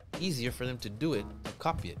easier for them to do it, to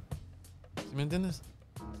copy it? ¿Sí me entiendes?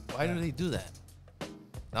 Why do they do that?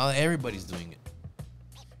 Now that everybody's doing it.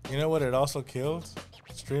 You know what? It also killed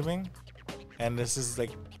streaming, and this is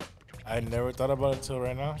like, I never thought about it till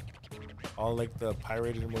right now. All like the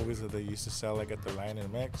pirated movies that they used to sell like at the Lion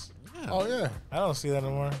and Mex. Yeah. Oh yeah, I don't see that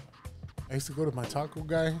anymore. I used to go to my taco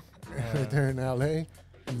guy right there in LA,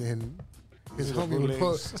 and then his The homie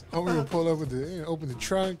would pull up with open the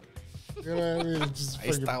trunk. You know what I mean? Just Ahí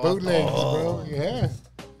fucking estaba bootlegs, todo. bro. Yeah.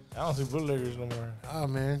 I don't see bootleggers no more. Oh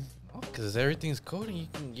man. Because everything's coding,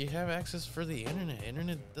 you have access for the internet.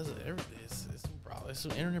 Internet does everything. It's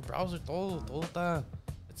an internet browser. Todo está.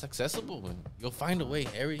 It's accessible, and you'll find a way.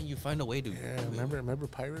 Everything you find a way to. Yeah. Remember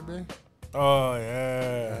Pirate Bay? Oh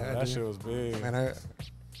yeah, that dude. shit was big. Man,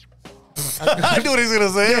 I knew what he's gonna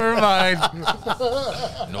say. never mind.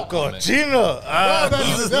 No comment. Cochino.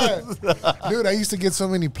 that. Dude, I used to get so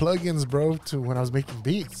many plugins, bro, to when I was making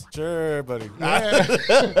beats. Sure, buddy.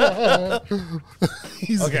 Yeah.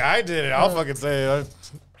 He's- Okay, I did it. I'll fucking say it.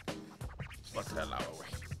 Voy a tirar al agua, güey.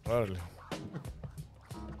 Órale.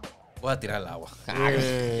 Voy a tirar al agua.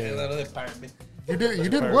 You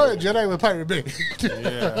did what? Jedi with Pirate Bay.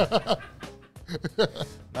 Yeah.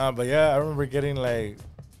 Nah, but yeah, I remember getting like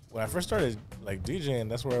when I first started like DJing.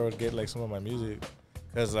 That's where I would get like some of my music,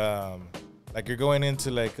 cause like you're going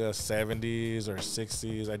into like a 70s or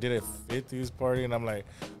 60s. I did a 50s party, and I'm like,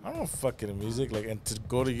 I don't fucking music. Like, and to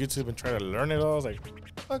go to YouTube and try to learn it all, I was like,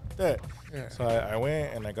 fuck that. Yeah. So I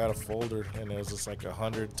went and I got a folder, and it was just like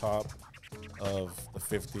 100 top of the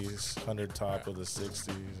 50s, 100 top of the 60s.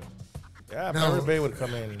 Yeah, No. Pirate Bay would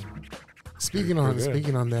come in. Speaking Pretty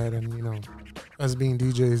good. on that, and you know, us being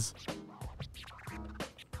DJs,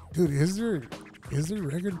 dude, is there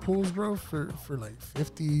record pools, bro, for like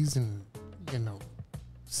 50s and, you know,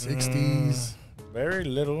 60s? Very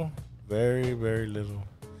little, very little.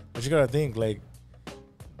 But you gotta think like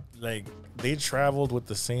they traveled with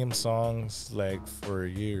the same songs like for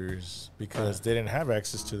years because they didn't have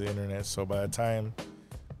access to the internet. So by the time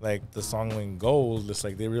like the song went gold, it's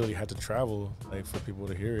like they really had to travel like for people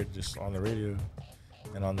to hear it just on the radio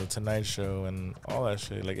and on the Tonight Show and all that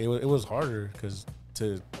shit. Like it was harder because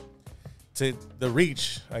to the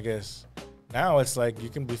reach, I guess. Now it's like you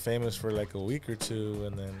can be famous for like a week or two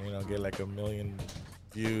and then, you know, get like 1 million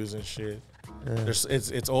views and shit. Yeah. It's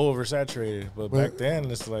oversaturated, but back then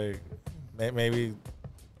it's like maybe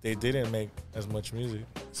they didn't make as much music.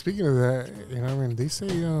 Speaking of that, you know, I mean, they say,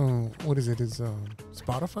 what is it? Is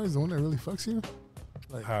Spotify is the one that really fucks you?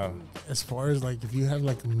 Like, How? as far as like if you have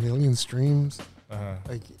like 1 million streams, Uh-huh.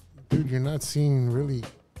 like, dude, you're not seeing really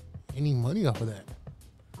any money off of that.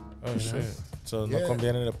 Oh You shit! know? So Yeah. no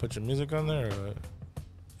conviene to put your music on there? Or what?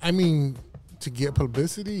 I mean, to get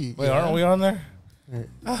publicity. Wait, aren't we on there?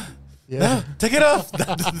 Yeah. Take it off.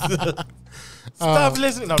 Stop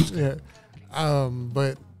listening. No, I'm just kidding. Yeah.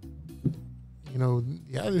 But you know,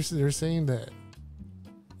 yeah, they're saying that,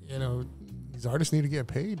 you know, these artists need to get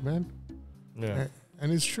paid, man. Yeah.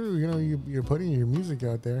 And it's true, you know, you're putting your music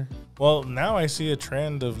out there. Well, now I see a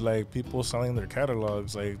trend of like people selling their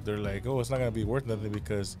catalogs. Like they're like, oh, it's not gonna be worth nothing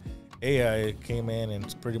because AI came in and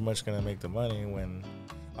it's pretty much gonna make the money. When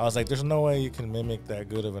I was like, there's no way you can mimic that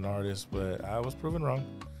good of an artist, but I was proven wrong.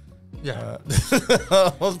 Yeah,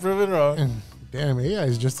 I was proven wrong. And damn, AI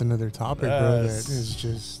is just another topic, bro. That is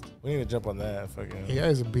just, we need to jump on that. Fucking AI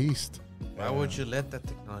is a beast. Why would you let that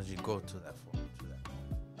technology go to that form?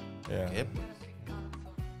 Yeah. Okay.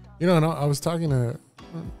 You know, and I was talking to,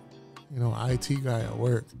 you know, IT guy at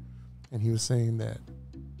work, and he was saying that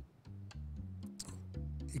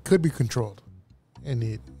it could be controlled, and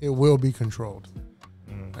it will be controlled.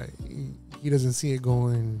 He doesn't see it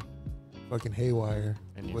going fucking haywire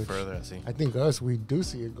Any further, I see. I think we do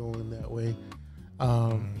see it going that way.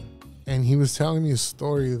 And he was telling me a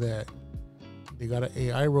story that they got an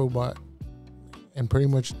AI robot and pretty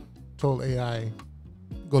much told AI,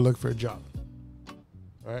 go look for a job.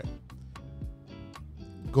 All right?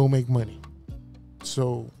 Go make money.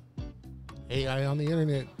 So AI on the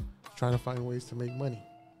internet trying to find ways to make money.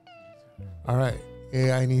 All right.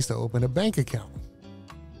 AI needs to open a bank account.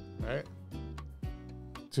 Right?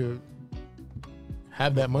 To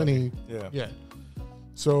have that money. Yeah.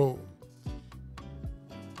 So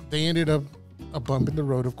they ended up a bump in the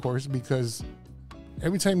road, of course, because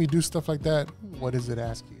every time you do stuff like that, what does it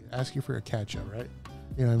ask you? Ask you for a catch-up, right?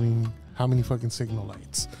 You know what I mean? How many fucking signal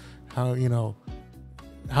lights? How, you know,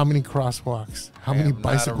 how many crosswalks? How many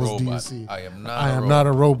bicycles do you see? I am not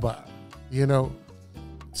a robot. You know?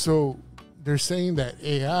 So they're saying that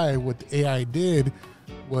AI, what AI did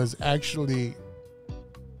was actually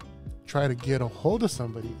try to get a hold of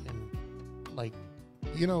somebody and, like,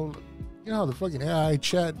 you know how the fucking AI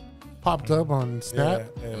chat popped up on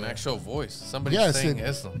Snap? An actual voice. Somebody saying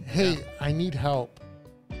said, hey, I need help,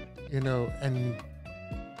 you know, and,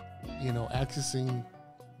 you know, accessing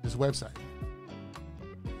this website.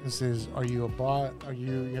 It says, are you a bot? Are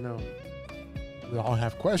you, you know, we all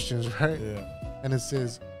have questions, right? Yeah. And it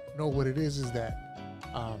says, no, what it is that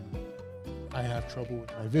I have trouble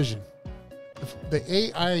with my vision. The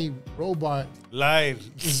AI robot lied.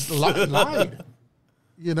 Lied.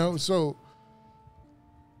 You know, so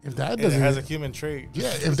if that doesn't, it has a human trait.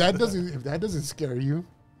 Yeah, if that doesn't scare you,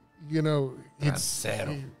 you know, it's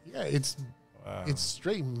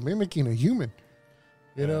straight mimicking a human.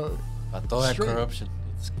 You know, all that corruption.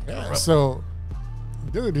 Yeah, so,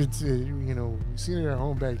 dude, it's you know, we see it in our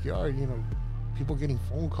home backyard. You know, people getting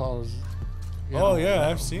phone calls.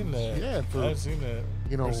 I've seen that. Yeah, I've seen that.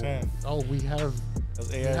 You know, we have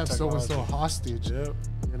so and so hostage. Yep.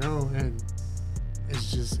 You know, and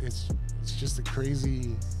it's just a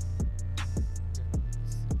crazy.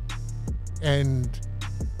 And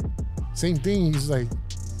same thing. He's like,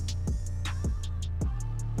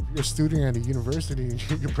 you're a student at a university,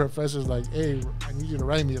 your professor's like, hey, I need you to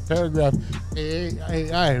write me a paragraph. Hey,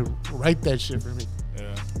 write that shit for me.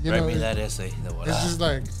 Yeah. Write me that essay. It's just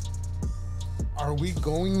like, are we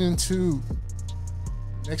going into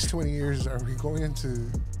next 20 years, are we going into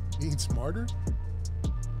being smarter?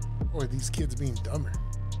 Or are these kids being dumber?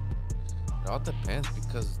 It all depends,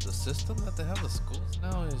 because the system that they have the schools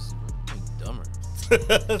now is really dumber.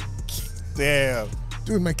 Damn.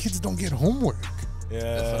 Dude, my kids don't get homework. Yeah.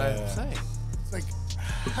 That's what I'm saying. It's like,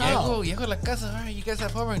 how? Llego a la casa. All right, you guys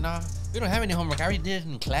have homework? Nah, we don't have any homework. I already did it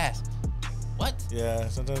in class. What? Yeah,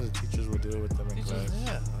 sometimes the teachers will deal with them in class.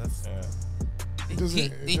 Yeah,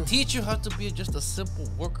 they teach you how to be just a simple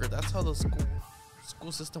worker. That's how the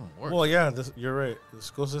school system works. Well, yeah, you're right. The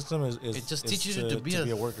school system is it just teaches you to be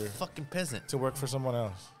a worker, fucking peasant, to work for someone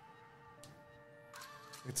else.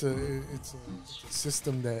 It's a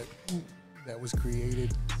system that was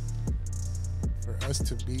created for us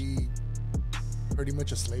to be pretty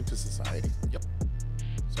much a slave to society. Yep.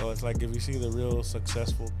 So it's like, if you see the real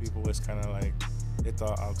successful people, it's kind of like they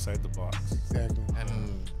thought outside the box. Exactly.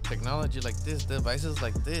 And technology like this, devices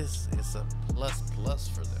like this, is a plus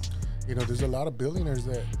for them. You know, there's a lot of billionaires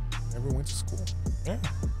that never went to school. Yeah.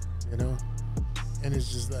 You know? And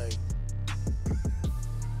it's just like,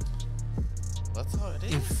 that's how it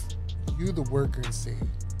is. If you, the worker, say,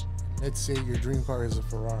 let's say your dream car is a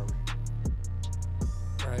Ferrari,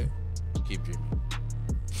 right? Keep dreaming.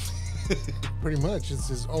 Pretty much. It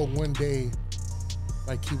says, oh, one day, if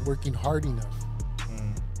I keep working hard enough,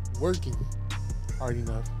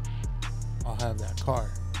 I'll have that car.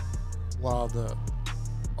 While the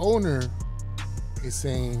owner is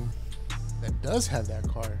saying, that does have that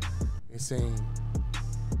car, is saying,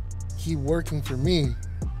 keep working for me,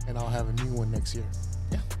 and I'll have a new one next year.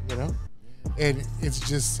 Yeah. You know? And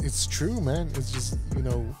it's true, man. It's just, you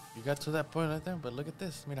know. You got to that point right there, but look at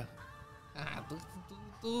this. Mira.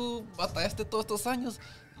 Tú batallaste todos estos años.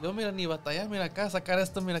 Yo, mira, ni batallar. Mira acá, sacar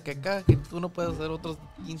esto. Mira que acá, que tú no puedes hacer otros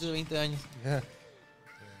 15, 20 años. Yeah.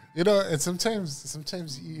 You know, and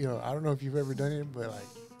sometimes, you know, I don't know if you've ever done it, but like,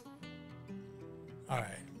 all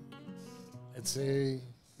right, let's say,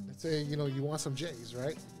 you know, you want some J's,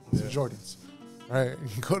 right? Some Jordans, right? And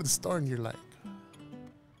you go to the store and you're like,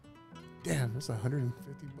 damn, it's $150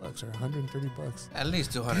 or $130. At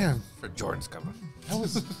least 200 for Jordan's coming.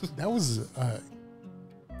 That was an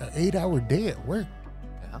 8-hour day at work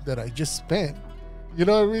that I just spent. You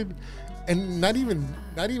know what I mean? And not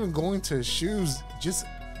even going to shoes, just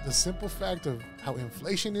the simple fact of how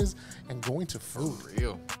inflation is and going to food. For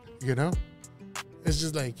real. You know? It's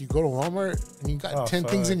just like you go to Walmart and you got 10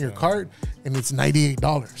 things in your cart and it's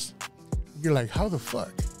 $98. You're like, how the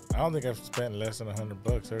fuck? I don't think I've spent less than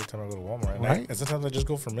 $100 every time I go to Walmart. Right? And sometimes I just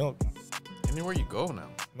go for milk. Anywhere you go now.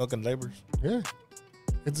 Milk and labors. Yeah.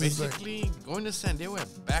 It's basically like, going to San Diego at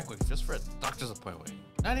backwards just for a doctor's appointment.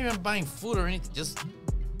 Not even buying food or anything. Just,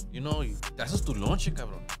 you know, te haces tu lonche,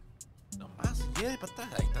 cabrón. Nomás, yeah, pata.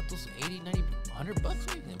 Ahí está tus 80, 90, $100,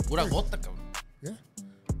 güey. En pura gota, cabrón. Yeah.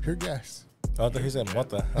 Pure gas. I thought he said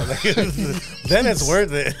mota. I was like, then it's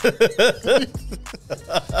worth it.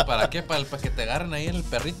 ¿Para qué? Para que te agarren ahí el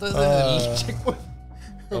perrito ese del chico.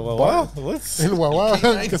 Wow, what's el guau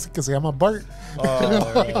que se llama Bart.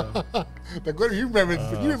 ¿Te acuerdas? You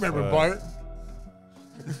remember Bart.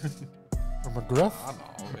 Or McGruff. I don't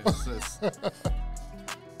know.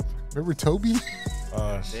 Remember Toby?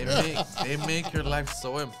 They make your life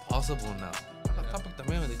so impossible now. On the topic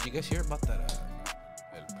también, did you guys hear about that?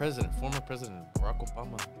 Former President Barack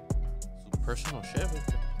Obama, su personal chef,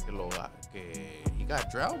 que he got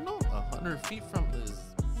drowned, 100 feet from his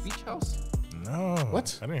beach house. No.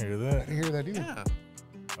 What? I didn't hear that. I didn't hear that either. Yeah.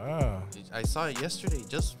 Wow. I saw it yesterday,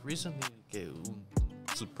 just recently, que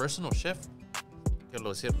su personal chef, que lo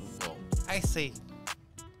hicieron, well, I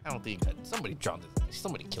don't think somebody drowned his ass.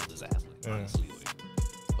 Somebody killed his ass, honestly.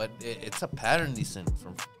 But it's a pattern, dicen,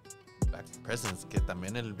 from back presidents, que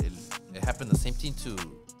también it happened the same thing to the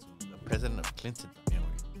president of Clinton también,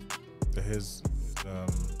 His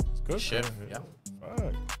cook? Chef, yeah.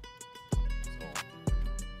 Fuck. So,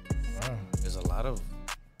 Wow. there's a lot of...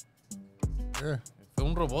 Yeah. Fue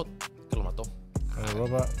un robot que lo mató. A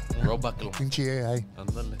robot. Un robot que lo mató. Pinche AI.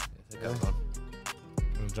 Ándale, ese cabrón.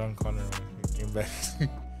 And John Connor, when he came back.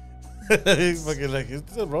 He's fucking like,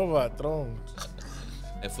 it's a robot throne.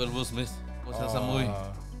 Fue el Will Smith. ¿Cómo se llama esa movie?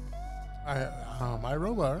 My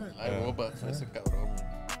Robot, right? Ay, robot, fue ese cabrón.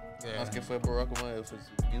 Más que fue Barack Obama, fue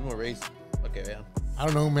su mismo race. Para que vean. I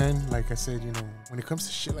don't know, man. Like I said, you know, when it comes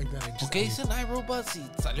to shit like that, I ¿Por qué dicen iRobot si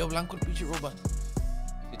salió blanco el pinche robot?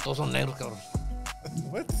 Y todos son negros, cabrón.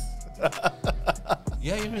 What?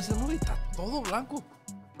 Ya, yo me decía, no, está todo blanco.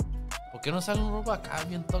 ¿Por qué no sale un robot acá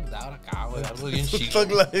bien tugged out acá, güey? Algo bien chido.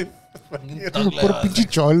 Thug life. Bien tugged Por out. pinche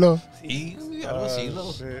cholo. Sí, algo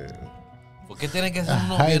chido. Shit. ¿Por qué tiene que ser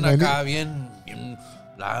uno Ay, bien man. acá, bien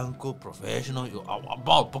blanco, professional?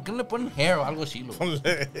 ¿Por qué no le ponen hair o algo así?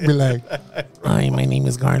 Be like, hi, my name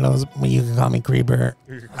is Carlos, but you can call me Creeper.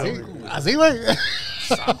 Así, güey.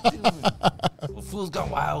 Un Fool's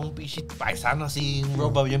Gone Wild, un pinche paisano así, un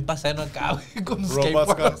robot bien paisano acá, güey, con un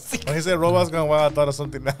Robots skateboard gone. así. When he said robots gone wild, I thought of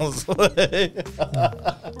something else. Robots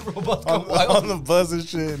Gone on Wild. the bus and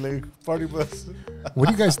shit, like party bus. What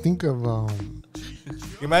do you guys think of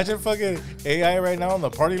Imagine fucking AI right now on the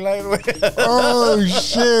party line. oh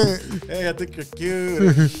shit. Hey, I think you're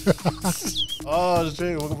cute. Oh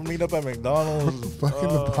shit, we'll meet up at McDonald's. Fucking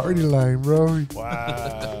the party line, bro.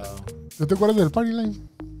 Wow. ¿No te acuerdas del party line?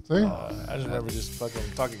 ¿Sí? I just remember just fucking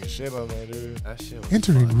talking shit on there, dude. That shit was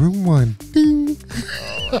Entering fun. room 1. Ding.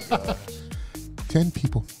 Oh my god. 10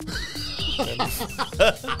 people.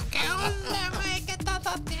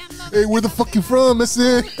 Hey, where the fuck you from? That's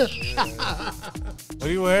it. What are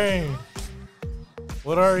you wearing?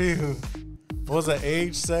 What are you? What was that?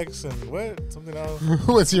 Age, sex, and what? Something else?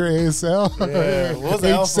 What's your ASL? Yeah, what was the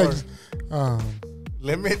L for?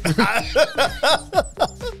 Limit?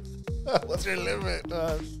 What's your limit?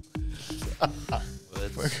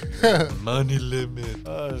 Money limit.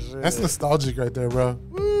 Oh shit. That's nostalgic right there, bro.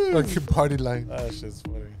 Fucking party line. That shit's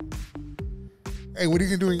funny. Hey, what are you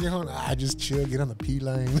gonna do in your home? Just chill, get on the P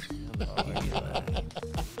line. Oh my god.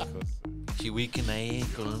 Chihuican ahí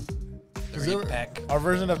con un Is there- 3-pack. Our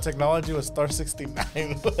version of technology was Star 69.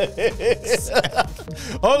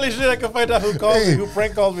 Holy shit, I can find out who called Hey, me, who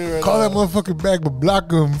prank called me right Call now. that motherfucker back, but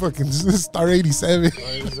block him. Fucking star 87.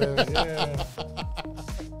 Yeah.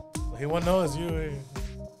 he won't know it's you. Hey.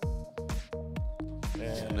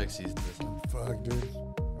 Yeah. Like she's listening. Fuck, dude.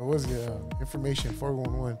 What was it? Information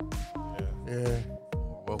 411. Yeah.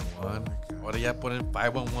 411. Ahora ya ponen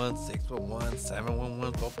 511, 611,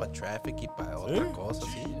 711, todo para traffic y para otra cosa.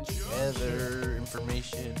 Sí. Weather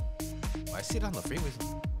information. I see it on the freeways.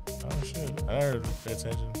 Oh shit! I never pay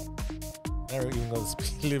attention. I never even know the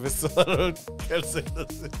speed limit, so I can't say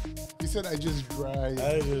nothing. He said, "I just drive."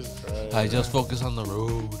 I just focus on the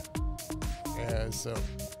road. Yeah. So,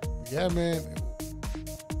 yeah, man.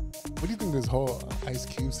 What do you think of this whole Ice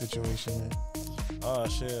Cube situation, man? Oh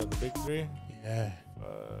shit! The big three. Yeah.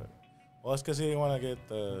 Well, it's because he didn't want to get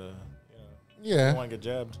the. He Yeah. didn't want to get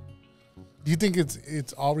jabbed. Do you think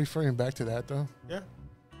it's all referring back to that though? Yeah.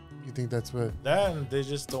 You think that's what? That and they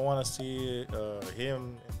just don't want to see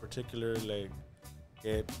him in particular like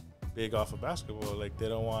get big off of basketball. Like they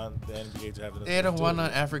don't want the NBA to have. They don't want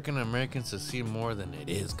African Americans to see more than it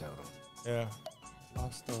is, cabrón. Yeah.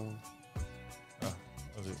 Lost on.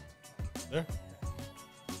 Was it there?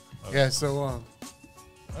 Okay. Yeah. So I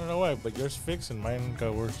don't know why, but yours fixed and mine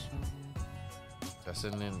got worse. That's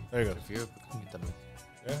in. There you go.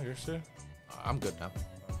 Yeah, yours too. I'm good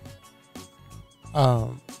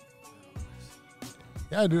now.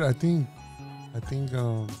 Yeah, dude. I think.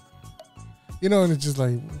 You know, and it's just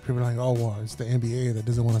like people are like, oh, well, it's the NBA that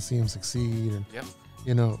doesn't want to see him succeed, and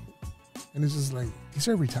you know, and it's just like these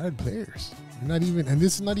are retired players. Not even, and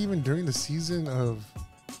this is not even during the season of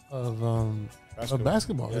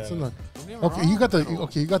basketball. Yeah. It's in the,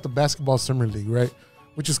 you got the basketball summer league, right?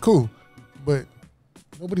 Which is cool, but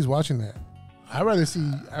nobody's watching that. I'd rather see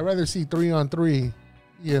 3-on-3.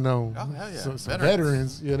 You know, some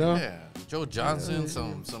veterans. You know, yeah, Joe Johnson,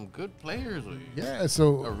 some good players. Yeah,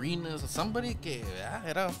 so Arenas, somebody que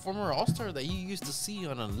era a former All-Star that you used to see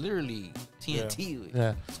on a literally TNT.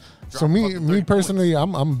 Yeah. So me personally,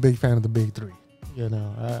 I'm a big fan of the Big Three. You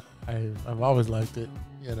know, I've always liked it.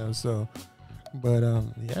 You know, so, but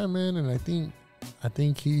yeah, man, and I think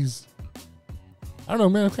he's, I don't know,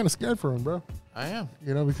 man, I'm kind of scared for him, bro. I am.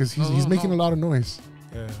 You know, because he's making a lot of noise.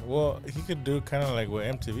 Yeah, well, he could do kind of like what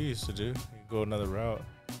MTV used to do. He could go another route,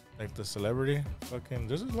 like the celebrity. Fucking,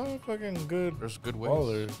 there's a lot of fucking good. There's good ways.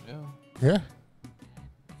 Ballers. Yeah,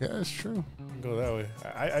 it's true. Go that way.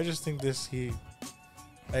 I just think they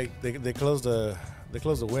closed the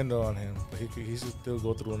window on him, but he should still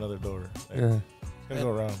go through another door. Like, yeah, he's gonna go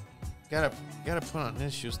around. Gotta put on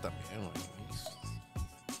his shoes también. He's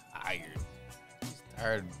tired. He's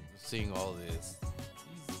tired of seeing all this.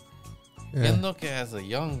 Viendo que as a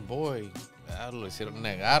young boy, lo hicieron,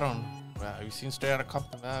 negaron. Have you seen Straight Outta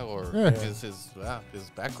Compton now? Or his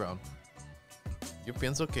background? Yo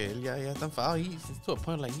pienso que él ya está enfadado. He's to a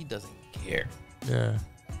point like he doesn't care. Yeah.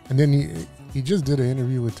 And then he just did an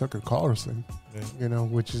interview with Tucker Carlson, you know,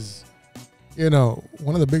 which is, you know,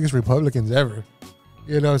 one of the biggest Republicans ever.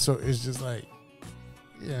 You know, so it's just like,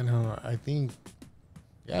 you know, I think,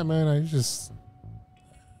 yeah, man, I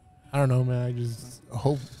don't know, man. I just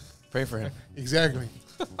hope. Pray for him. Exactly.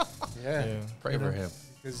 Yeah. Pray for him.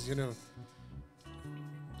 Because, you know,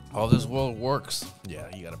 all this world works. Yeah,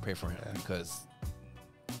 you got to pray for him because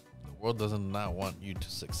the world doesn't not want you to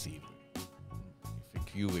succeed.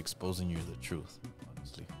 If you exposing you the truth,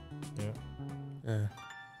 honestly. Yeah.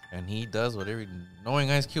 And he does whatever, knowing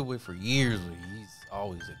Ice Cube for years, he's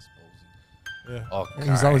always exposing. Yeah. All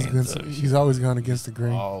he's always gone against the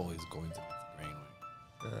grain. Always going to the grain.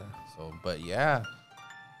 Yeah. So, but yeah.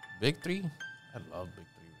 Big Three? I love Big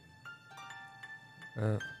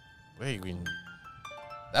Three. Wait,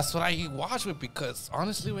 that's what I watch with because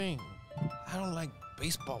honestly, Wayne, I don't like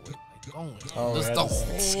baseball with. This the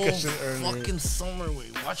whole fucking summer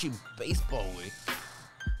with watching baseball with.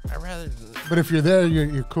 I'd rather. But if you're there,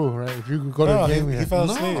 you're cool, right? If you go to a game, he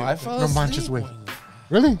fell asleep. I fell asleep. No manches, wait.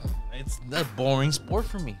 Really? It's a boring sport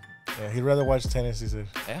for me. Yeah, he'd rather watch tennis, he said.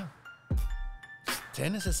 Yeah.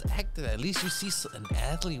 Tennis is active. At least you see an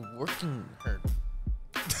athlete working her.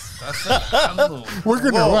 That's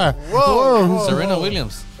working her what? Whoa. Serena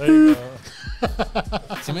Williams. There you go.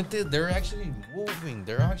 They're actually moving.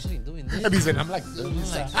 They're actually doing this. And he said, I'm like,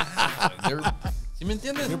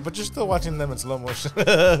 But you're still watching them in slow motion. For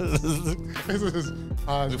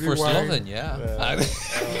slow, then yeah.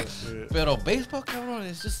 Pero baseball, cabrón,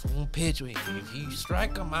 it's just one pitch. Wey. If you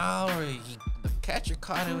strike them out or the catcher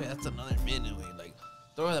caught it, that's another minute. Wey. Like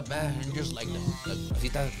throw the bat and just like así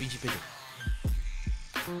está el pinche pitcher.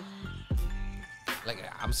 Like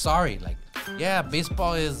I'm sorry, like yeah,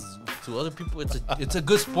 baseball is to other people. It's a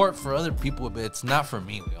good sport for other people, but it's not for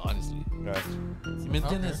me. Honestly, Gotcha. ¿Sí me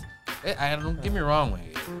entiendes? I don't get me wrong,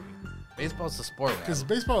 way. Baseball's a sport. Because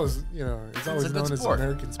baseball is, you know, it's always a good known as sport.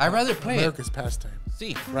 American sport. I'd rather play America's pastime.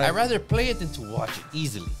 See, Right. I'd rather play it than to watch it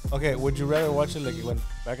easily. Okay, would you rather watch it like when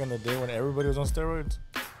back in the day when everybody was on steroids?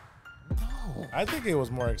 No, I think it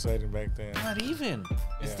was more exciting back then. not even.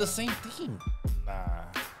 It's Yeah. the same thing. Nah.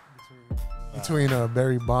 Between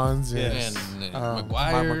Barry Bonds and Yes. And Mike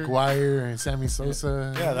McGuire. McGuire and Sammy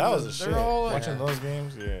Sosa. Yeah, that was a They're shit. all, Watching those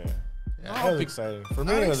games, that was be- exciting. For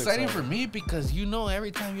me, Not it was exciting for me because you know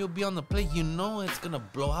every time you'll be on the plate, you know it's gonna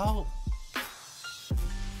blow out.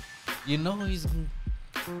 You know it's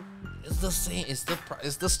the same. It's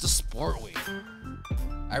just the sport way.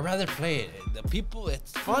 I'd rather play it. The people,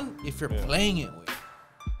 it's fun if you're playing it way.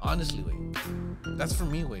 Honestly, way. That's for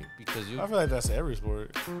me way because you. I feel like that's every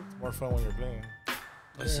sport. It's more fun when you're playing.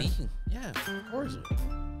 But see, yeah, of course.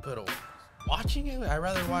 But watching it, I'd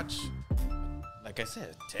rather watch. Like I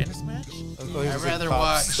said, a tennis match. I'd rather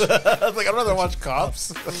watch. I was like, I'd rather watch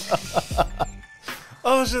Cops.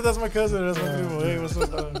 Oh shit, that's my cousin. That's my people. Hey, what's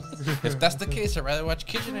up? If that's the case, I'd rather watch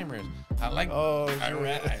Kitchen Nightmares. I like.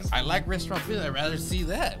 I like restaurant food. I'd rather see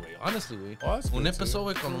that, güey. Honestly, güey. Oh, that's Un good, episodio,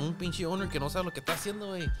 güey, con un pinche owner que no sabe lo que está haciendo,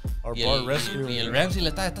 güey. Or Y Bar el, Rescue. y el Ramsey le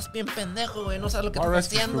está, estás bien pendejo, güey. No sabes lo que Bar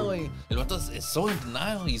estás Rescue haciendo, cool. güey. El vato is so in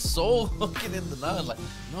denial. He's so fucking in denial. Like,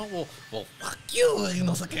 no, well, fuck you. Güey.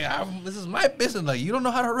 No sé qué. This is my business. Like, you don't know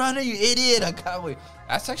how to run it, you idiot. Acá, güey.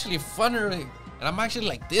 That's actually funner, like. And I'm actually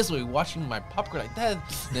like this way, watching my popcorn like that,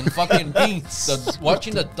 then fucking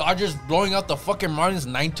watching the Dodgers blowing out the fucking Marlins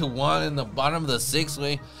 9-1 in the bottom of the sixth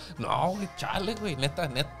way. No, chale, güey, neta,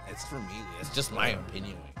 it's for me. Güey. It's just my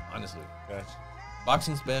opinion, güey, honestly. Gotcha.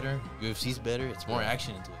 Boxing's better, UFC's better. It's more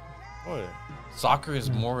action into it. Oh yeah. Soccer is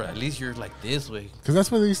more. At least you're like this way. Because that's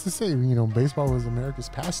what they used to say. You know, baseball was America's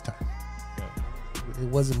pastime. Yeah. It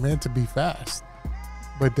wasn't meant to be fast.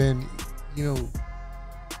 But then, you know,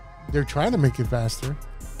 they're trying to make it faster.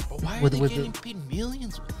 But why are With- they with getting paid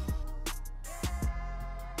millions? Güey?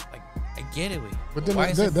 Like, I get it, güey. But then why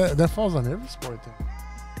is it? that falls on every sport then.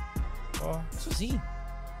 Well, So see,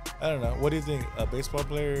 I don't know. What do you think? A baseball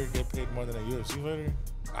player get paid more than a UFC fighter?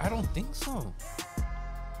 I don't think so.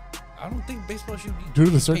 I don't think baseball should be Due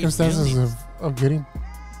to the paid circumstances millions. of getting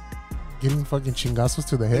fucking chingazos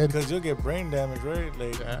to the head. Because you'll get brain damage, right?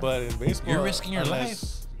 Like, Yeah. but in baseball, You're risking your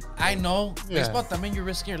unless- I know. Yeah. Baseball también you're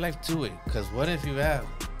risking your life too, güey. Because what if you have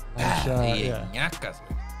Shot, yeah. ñacas,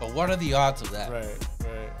 güey? But what are the odds of that? Right.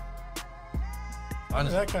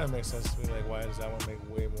 Honestly, That kind of makes sense to me. Like, why does that one make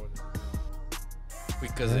way more?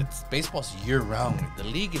 because it's baseball's year round. Güey. The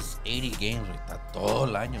league is 80 games, güey. Está todo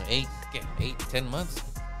el año. 10 months.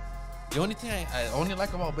 The only thing I only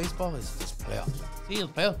like about baseball is just playoffs. Sí, el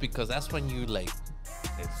playoffs because that's when you like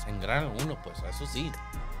se engrana uno, pues. Eso sí.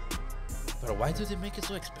 But why do they make it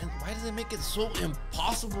so expensive? Why do they make it so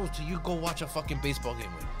impossible to you go watch a fucking baseball game?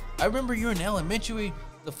 With? I remember you in elementary,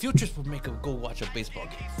 the futures would make them go watch a baseball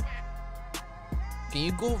game. Can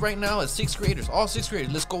you go right now as sixth graders, all sixth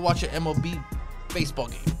graders, let's go watch an MLB baseball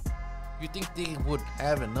game? You think they would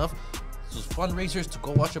have enough fundraisers to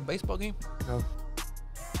go watch a baseball game? No.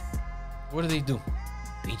 What do?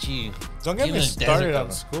 Pinchy. Don't get Even me in started desert, on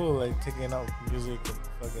cabrón. school, like taking out music and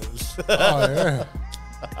fucking. Oh yeah.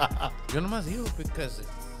 Yo nomás digo because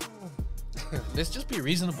let's just be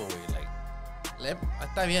reasonable, güey. Like,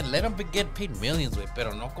 está bien, let them get paid millions, güey,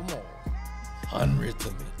 pero no como hundreds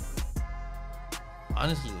of it.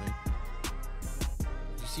 Honestly, güey.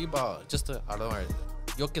 You see about I don't know.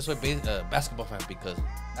 Yo que soy basketball fan because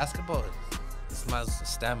basketball is más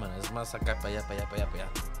stamina, es más acá para allá, para allá, para allá, para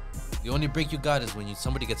allá. The only break you got is when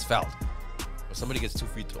somebody gets fouled or somebody gets 2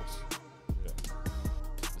 free throws.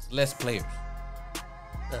 It's less players.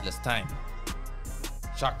 Less time.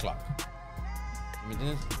 Shot clock. ¿Me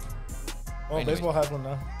entiendes? Oh, Anyways. baseball has one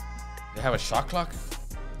now. They have a shot clock?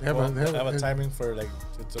 They have, Well, a, they have a a timing for like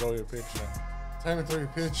to throw your pitch now. time to throw your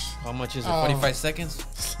pitch. How much is it? Oh. 45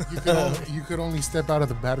 seconds? You could only step out of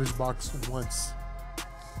the batter's box once,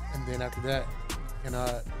 and then after that, you cannot.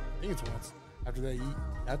 I think it's once. After that, you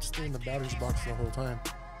have to stay in the batter's box the whole time.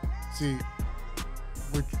 See,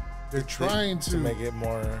 they're trying to make it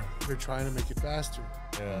more. They're trying to make it faster.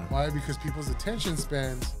 Yeah. Why? Because people's attention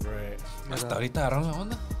spans. Right. You Hasta know, ahorita agarraron la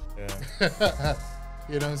onda. Yeah.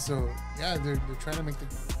 you know, so yeah, they're trying to make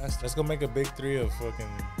it faster. Let's go make a big 3 of fucking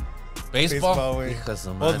Baseball? way. Hijas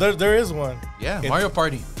de Well, madre. there is one. Yeah, It's- Mario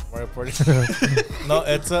Party. Mario Party. No,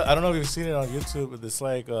 it's I don't know if you've seen it on YouTube. But it's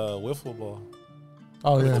like wiffle ball.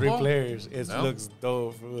 Oh With yeah. 3 Ball? players. It No. looks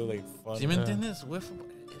dope. Really like fun. ¿Sí me entiendes?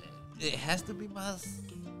 It has to be más.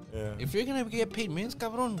 Yeah. If you're gonna get paid millions,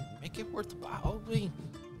 cabrón, make it worthwhile, güey.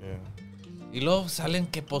 Yeah. Y luego salen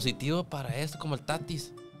que positivo para esto, como el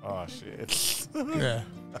Tatis. Oh shit. Yeah.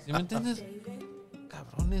 ¿Sí me entiendes?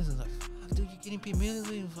 Cabrones, it's like, fuck, dude, you're getting paid millions,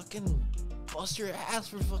 you fucking bust your ass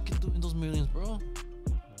for fucking doing those millions, bro.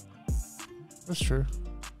 That's true.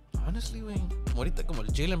 Honestly, güey. Ahorita como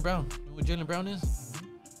Jalen Brown. You know what Jalen Brown is?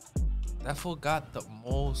 That fool got the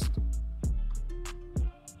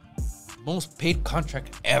most paid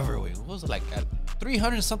contract ever, güey. What was it like? At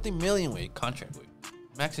 300 something million, güey, contract, güey.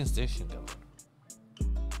 Max extension, cabrón.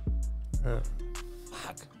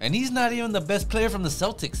 Fuck. And he's not even the best player from the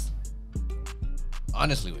Celtics.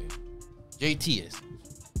 Honestly, güey. JT is.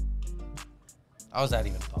 How is that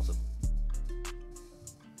even possible?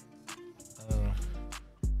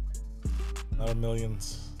 Not a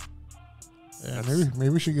millions. Yeah, maybe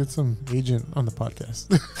we should get some agent on the podcast.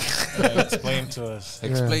 Yeah, explain to us.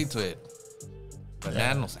 Explain to it.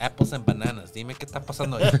 Bananos, apples and bananas. Dime qué está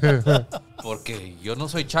pasando ahí. Porque yo no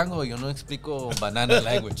soy chango, yo no explico banana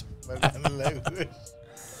language. Banana language.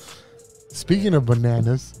 Speaking of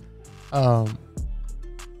bananas,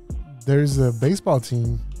 there's a baseball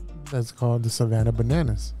team that's called the Savannah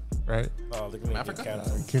Bananas, right? Oh, they're gonna Africa?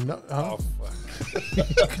 get canceled. Oh,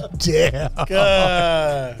 fuck. damn.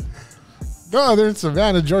 God. No, they're in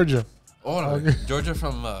Savannah, Georgia. Oh, no, Okay. Georgia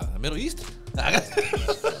from the Middle East?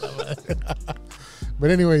 But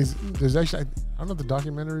anyways, there's actually, I don't know if the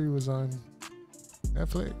documentary was on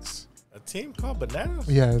Netflix. A team called Bananas?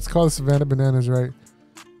 Yeah, it's called Savannah Bananas, right?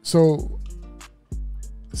 So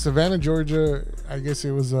Savannah, Georgia, I guess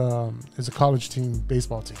it was it's a college team,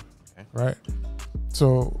 baseball team, Okay. right?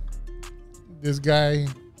 So this guy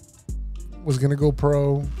was gonna go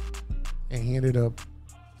pro, and he ended up,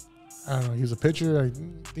 I don't know, he was a pitcher. I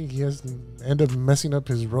think he has to end up messing up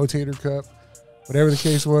his rotator cuff, whatever the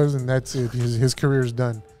case was, and that's it. His career is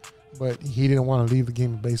done. But he didn't want to leave the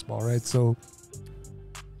game of baseball, right? So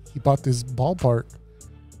he bought this ballpark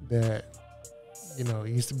that, you know, it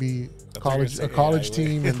used to be a college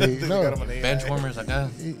team, and they Bench warmers, acá.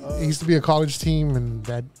 it used to be a college team, and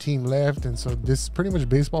that team left, and so this pretty much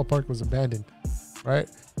baseball park was abandoned, right?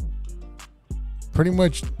 Pretty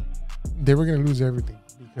much, they were gonna lose everything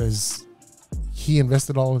because he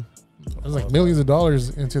invested it was like millions of dollars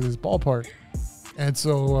into this ballpark, and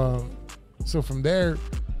so from there,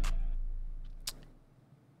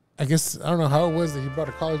 I guess I don't know how it was that he brought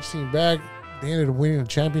a college team back. They ended up winning a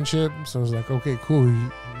championship, so it was like, okay, cool,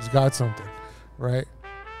 he's got something, right?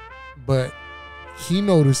 But he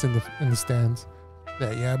noticed in the stands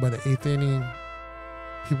that by the 8th inning,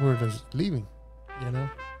 people were just leaving, you know.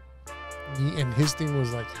 And his thing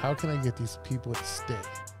was like, how can I get these people to stay,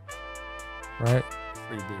 right?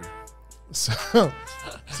 Free beer.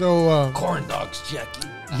 So Corn dogs, Jackie.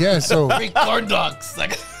 yeah, so Free corn dogs.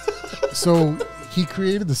 Like, so he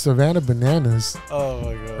created the Savannah Bananas, Oh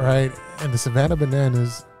my god. right? And the Savannah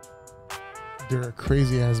Bananas, they're a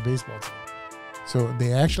crazy ass baseball team. So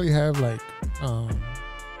they actually have like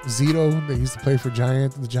Zito, they used to play for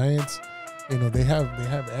the Giants. You know, they have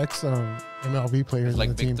ex MLB players like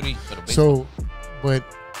on the big team. three. But baseball. So, but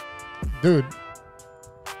dude,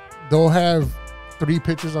 they'll have 3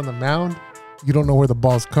 pitchers on the mound. You don't know where the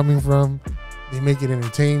ball's coming from. They make it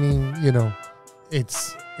entertaining. You know,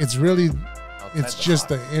 it's really, it's just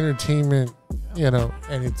the entertainment. You know,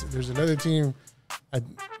 and there's another team. I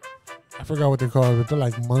forgot what they're called, but they're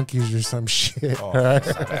like monkeys or some shit. Oh, right?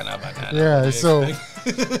 Banana. Yeah, so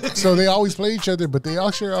they always play each other, but they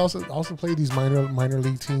also play these minor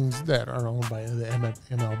league teams that are owned by the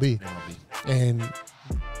MLB. And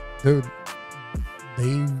dude,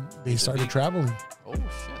 they started traveling. Oh,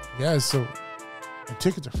 shit. Yeah, so the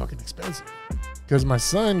tickets are fucking expensive. Because my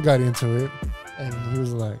son got into it, and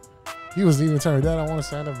he was even telling me, Dad, I want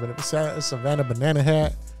a Savannah banana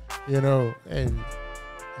hat, you know, and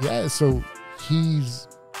yeah, so he's,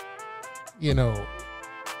 you know,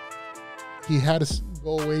 he had to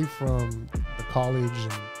go away from the college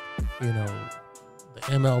and, you know, the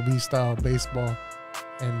MLB style baseball,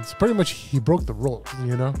 and so pretty much he broke the rules,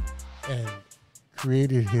 you know, and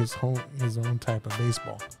created his own type of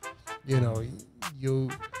baseball. You know,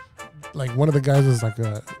 like one of the guys was like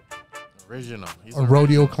a Original. He's a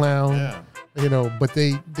rodeo clown, Yeah. you know, but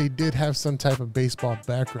they did have some type of baseball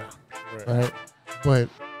background, right? But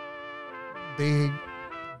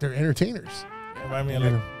they're entertainers. Remind me of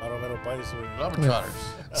like Maromero Pais.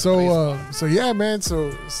 Globetrotters. So yeah, man.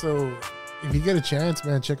 So if you get a chance,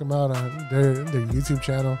 man, check them out on their YouTube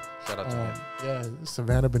channel. Shout out to him. Yeah,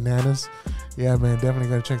 Savannah Bananas. Yeah, man, definitely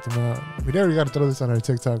gotta check them out. We already got to throw this on our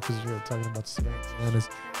TikTok because you're talking about the Savannah Bananas.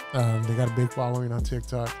 They got a big following on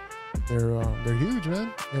TikTok. They're huge,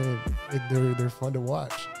 man. And they're fun to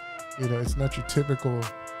watch. You know, it's not your typical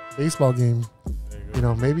baseball game. You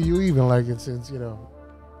know, maybe you even like it since, you know,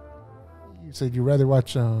 You said you'd rather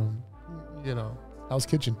watch, Hell's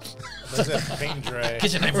Kitchen. That's that paint dry.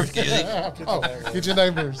 Kitchen neighbors. Kitchen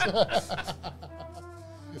Nightmares.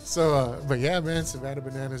 So, but yeah, man, Savannah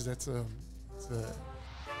Bananas. It's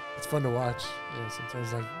fun to watch. Yeah,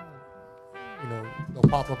 sometimes they'll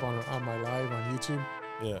pop up on my live on YouTube.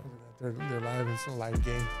 Yeah, they're live. It's a live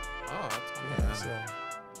game. Oh, that's cool. Yeah,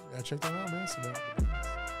 so check that out, man. Savannah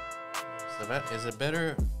Bananas. Is it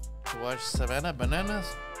better to watch Savannah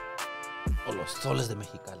Bananas o Los Soles de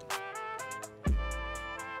Mexicali?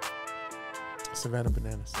 Savannah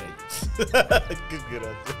Bananas. good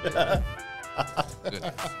answer. Good.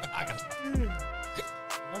 I got it.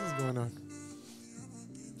 What is going on?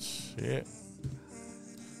 Shit.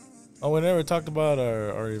 Oh, we never talked about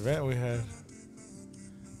our event we had.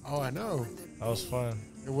 Oh, I know. That was fun.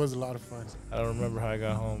 It was a lot of fun. I don't remember how I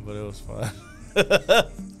got home, but it was fun.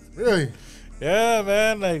 Really? Yeah,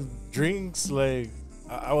 man. Like drinks, like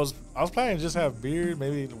I was planning to just have beer,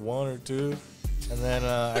 maybe one or two, and then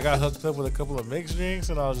I got hooked up with a couple of mixed drinks,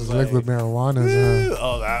 and I was just like, liquid marijuana.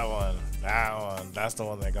 oh, that one, that's the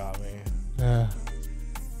one that got me.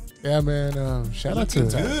 Yeah, man. Shout out to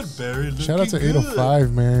Barry. Shout out to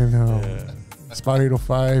 805, man. Spot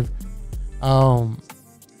 805.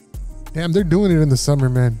 Damn, they're doing it in the summer,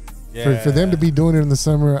 man. Yeah. For them to be doing it in the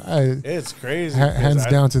summer, it's crazy. Hands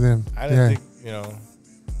down to them. I didn't think,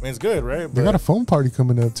 I mean, it's good, right? But they got a foam party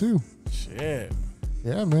coming up too. Shit.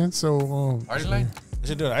 Yeah, man. So party line? They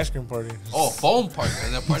should do an ice cream party. Oh, foam party.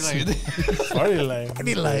 Party line. Party line.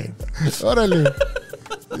 Party line. Orale.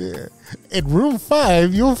 Yeah. In room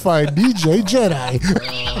 5, you'll find DJ Jedi.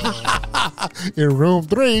 In room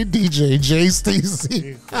 3, DJ J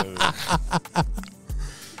Stacy.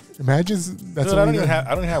 Imagine that's. Dude, I don't even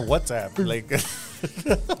have WhatsApp. Like.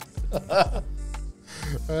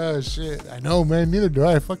 Oh shit! I know, man. Neither do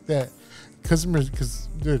I. Fuck that. Customers, because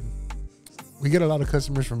dude, we get a lot of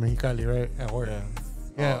customers from Mexicali, right? At work.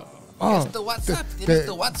 Yeah. ¿Tienes tu WhatsApp? ¿Tienes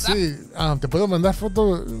tu WhatsApp? Sí. Te puedo mandar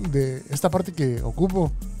foto de esta parte que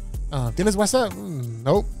ocupo. ¿Tienes WhatsApp?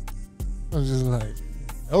 Nope. I was just like,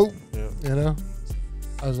 nope. Yeah. You know.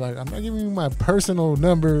 I was like, I'm not giving you my personal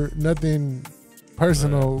number. Nothing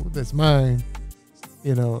personal that's mine.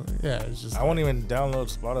 You know, yeah, it's just. I won't even download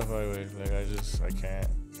Spotify. Like I can't.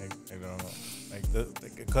 I don't know. Like the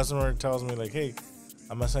customer tells me like, hey,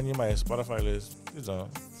 I'm gonna send you my Spotify list. You don't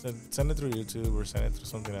send it through YouTube or send it through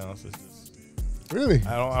something else. It's just really.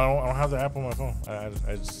 I don't have the app on my phone. I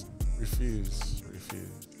just refuse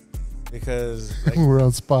because like, we're on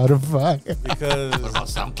Spotify. What about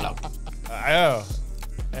SoundCloud? I know,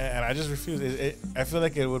 and I just refuse. I feel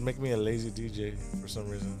like it would make me a lazy DJ for some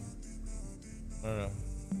reason. I don't know.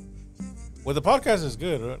 Well, the podcast is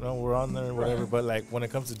good. Right? No, we're on there and whatever. Right. But like when it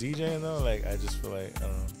comes to DJing though, like I just feel like I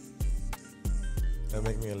don't know. That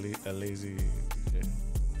make me a lazy DJ.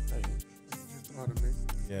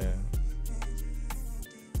 Yeah.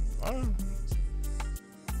 I don't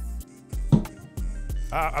know.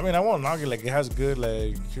 I mean, I won't knock it. Like it has good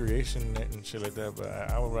like curation and shit like that. But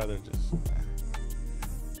I would rather just.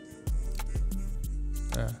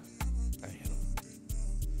 Yeah.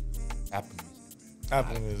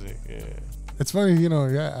 Apple Music, yeah. It's funny, you know.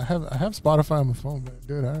 Yeah, I have Spotify on my phone, but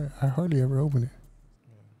dude, I hardly ever open it.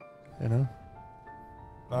 You know.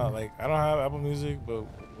 No, like I don't have Apple Music, but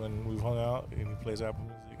when we've hung out and he plays Apple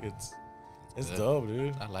Music, it's dope,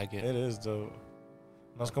 dude. I like it. It is dope.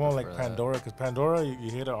 No, it's come on like Pandora, because Pandora,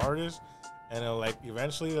 you hit an artist, and it'll like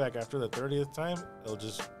eventually, like after the 30th time, it'll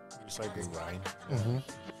just like grind. Mm-hmm.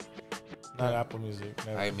 Not Apple Music.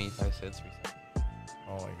 Never. I made 5 cents recently.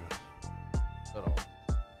 Oh my god. Pero,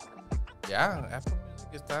 yeah, Apple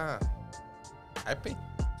Music está. I paid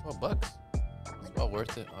 $12. It's well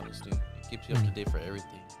worth it, honestly. It keeps you up to date for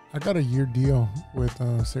everything. I got a year deal with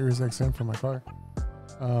Sirius XM for my car.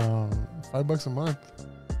 $5 a month.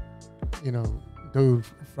 You know, dude.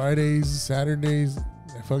 Fridays, Saturdays,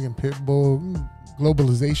 that fucking Pitbull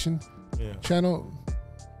globalization channel.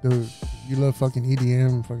 Dude, you love fucking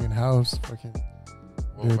EDM, fucking house, fucking.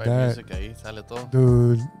 Worldwide music, ahí sale todo.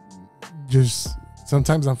 Dude, just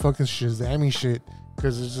sometimes I'm fucking Shazamming shit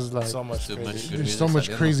because it's just like so much there's so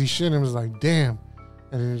much crazy shit, and it was like, damn,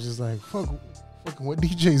 and it's just like, fucking what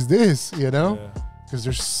DJ is this, you know? Because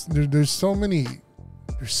there's so many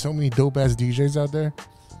dope ass DJs out there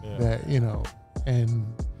that you know, and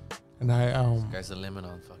I Sky's the limit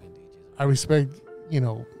on fucking DJs. I respect, you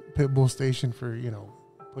know, Pitbull Station for, you know,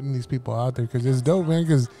 putting these people out there because it's dope, man.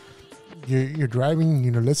 Because you're driving,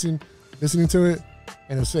 you know, listening to it,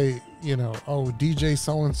 and it'll say, you know, oh, DJ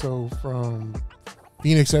so and so from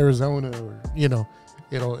Phoenix, Arizona, or you know,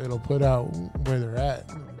 it'll put out where they're at.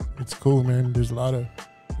 It's cool, man. There's a lot of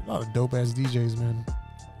a lot of dope ass DJs, man.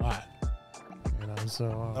 A lot. You know,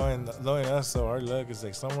 so knowing us, so our luck is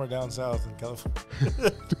like somewhere down south in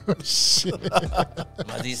California. shit.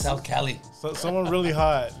 Muddy South Cali. So someone really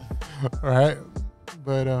hot. Right.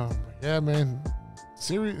 But yeah, man.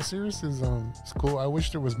 Sirius is cool. I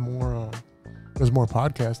wish there was more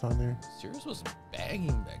podcasts on there. Sirius was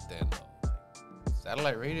banging back then, though.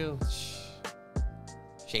 Satellite radio,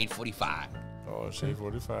 Shade 45. Oh, Shade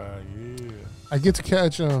 45, yeah. I get to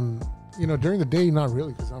catch during the day, not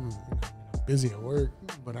really, because I'm busy at work.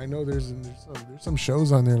 But I know there's some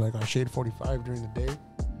shows on there like on Shade 45 during the day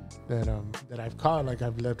that I've caught. Like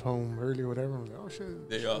I've left home early or whatever. I'm like, oh shit.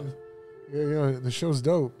 There you are. Yeah, the show's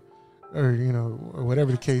dope, or or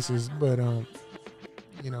whatever the case is. But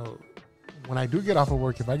when I do get off of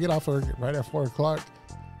work, if I get off of work right at 4:00,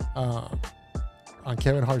 on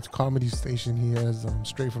Kevin Hart's comedy station, he has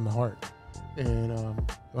Straight from the Heart, and a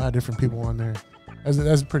lot of different people on there.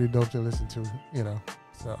 That's pretty dope to listen to,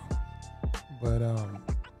 So, but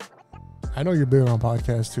I know you're big on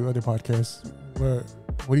podcasts too, other podcasts. What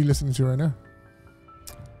are you listening to right now?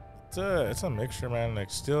 It's a mixture, man.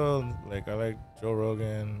 Like still, like I like Joe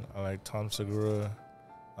Rogan. I like Tom Segura.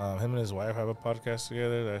 Him and his wife have a podcast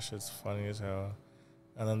together. That shit's funny as hell.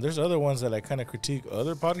 And then there's other ones that like kind of critique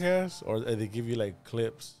other podcasts, or they give you like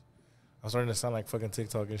clips. I'm starting to sound like fucking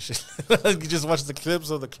TikTok and shit. You just watch the clips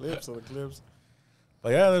of the clips of the clips.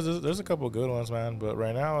 But yeah, there's a couple of good ones, man. But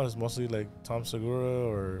right now it's mostly like Tom Segura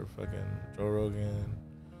or fucking Joe Rogan.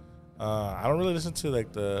 I don't really listen to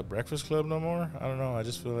like the Breakfast Club no more. I don't know. I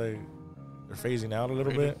just feel like they're phasing out a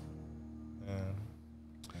little bit.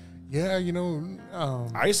 Yeah,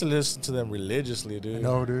 I used to listen to them religiously, dude. I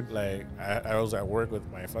know, dude. Like I was at work with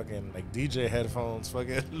my fucking like DJ headphones,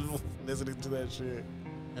 fucking listening to that shit.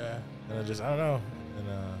 Yeah, and I don't know. And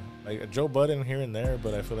like Joe Budden here and there,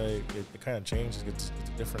 but I feel like it kind of changed. It's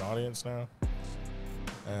a different audience now.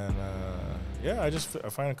 And yeah, I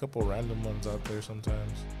find a couple random ones out there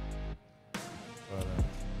sometimes. But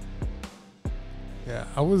yeah,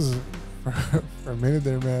 I was for a minute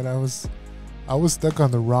there, man. I was stuck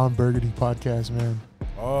on the Ron Burgundy podcast, man.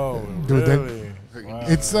 Oh, dude, really?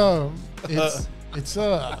 Wow.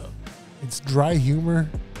 It's dry humor.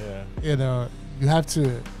 Yeah. You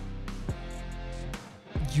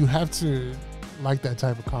have to like that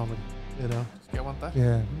type of comedy. Yeah,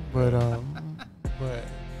 but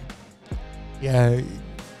yeah,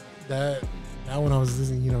 that one I was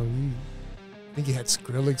listening. I think he had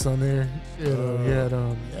Skrillex on there. He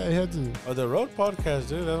had to. Oh, the Road podcast,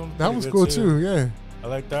 dude. That was cool too. Yeah, I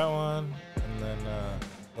like that one. And then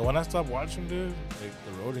the one I stopped watching, dude, like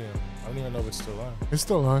the Rhodium. I don't even know if it's still on. It's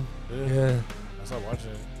still on. Yeah. I stopped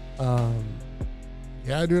watching it.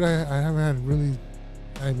 Yeah, dude. I haven't had really.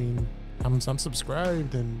 I mean, I'm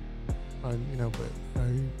subscribed and but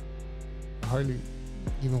I hardly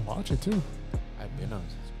even watch it too. I've been on.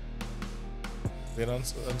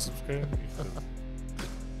 Unsubscribe.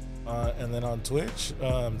 And then on Twitch,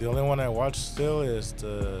 the only one I watch still is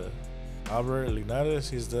the Albert Linares.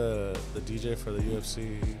 He's the DJ for the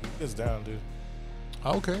UFC. He gets down, dude.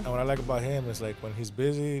 Okay. And what I like about him is like when he's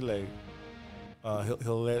busy, like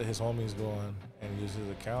he'll let his homies go on and use his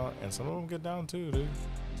account, and some of them get down too, dude.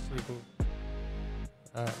 It's pretty cool.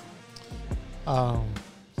 All right.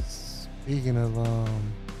 Speaking of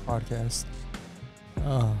podcasts,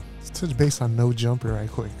 let's touch base on No Jumper right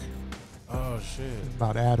quick. Oh shit!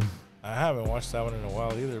 About Adam. I haven't watched that one in a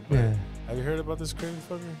while either. But yeah. Have you heard about this crazy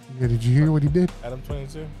fucker? Yeah. Did you hear what he did? Adam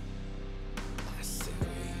 22. He's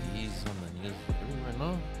on the news everywhere,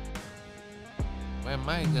 no? Why am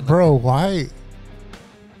I gonna? Bro, why?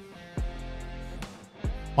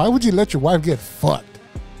 Why would you let your wife get fucked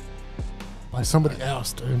by somebody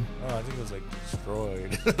else, dude? Oh, I think it was like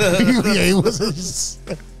destroyed. Yeah, he was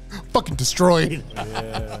fucking destroyed.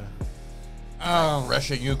 Yeah.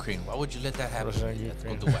 Russia and Ukraine. Why would you let that happen? Russia and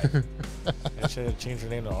Ukraine. I should have changed her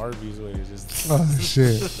name to Arby's. Way just. Oh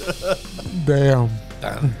shit! Damn.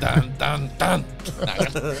 Dun dun dun dun.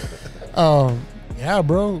 Yeah,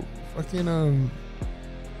 bro. Fucking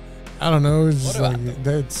I don't know. It's just like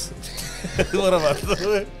that's. What about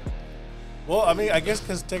that? Well, I mean, I guess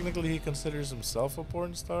because technically he considers himself a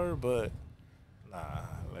porn star, but nah,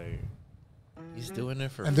 like. He's doing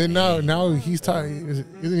it for. And then now he's talking.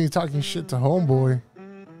 Isn't he talking shit to homeboy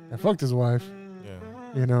that fucked his wife?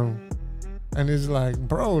 Yeah. And it's like,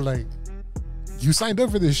 bro, like you signed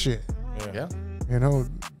up for this shit. Yeah.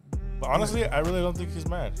 But honestly, I really don't think he's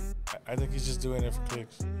mad. I think he's just doing it for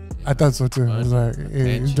clicks. I thought so too. I was like,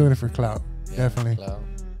 yeah, he's doing it for clout. Yeah, definitely. Clout.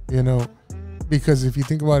 Because if you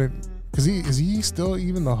think about it, is he still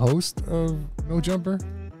even the host of No Jumper?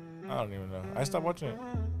 I don't even know. I stopped watching it.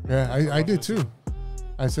 Yeah, I did too.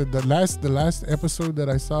 I said the last episode that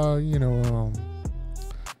I saw, you know,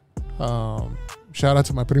 shout out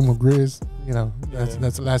to my primo Grizz. You know,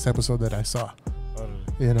 that's the last episode that I saw.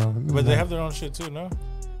 You know, but they have their own shit too, no?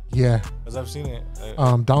 Yeah, because I've seen it.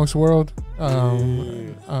 Donk's World.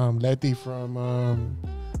 Letty from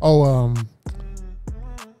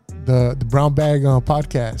the Brown Bag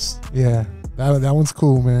podcast. Yeah, that one's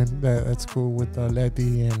cool, man. That's cool with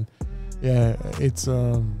Letty, and yeah, it's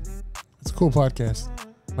a cool podcast.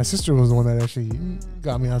 My sister was the one that actually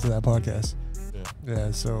got me onto that podcast.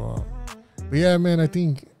 Yeah. So, but yeah, man, I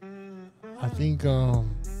think to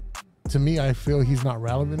me, I feel he's not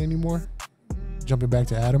relevant anymore. Jumping back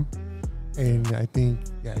to Adam, and I think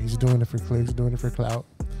he's doing it for clicks, doing it for clout.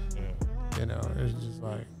 Yeah. You know,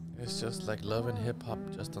 it's just like love and hip hop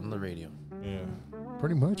just on the radio. Yeah,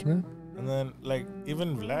 pretty much, man. And then like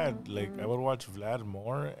even Vlad, like I would watch Vlad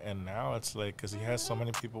more, and now it's like because he has so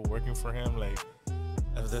many people working for him. Like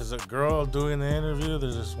if there's a girl doing the interview,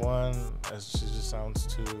 there's this one she just sounds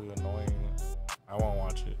too annoying. I won't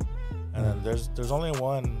watch it. And then there's only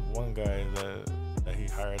one guy that he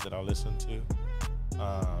hired that I'll listen to.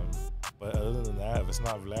 But other than that, if it's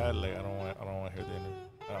not Vlad, like I don't want to hear the interview.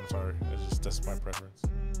 I'm sorry, that's my preference.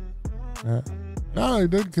 Yeah. No,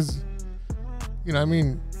 dude, because you know, I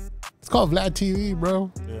mean, it's called Vlad TV,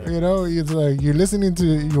 bro. Yeah. You know, it's like you're listening to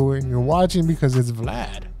you're watching because it's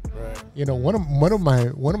Vlad. Right. You know, one of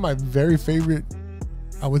my very favorite,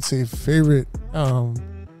 I would say favorite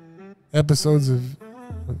episodes of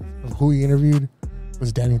who he interviewed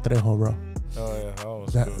was Danny Trejo, bro. Oh yeah, that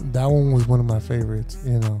was cool. That one was one of my favorites,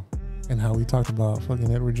 you know, and how he talked about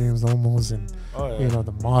fucking Edward James Olmos and you know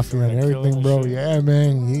the mafia and everything, bro. Shit. Yeah,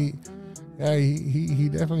 man. He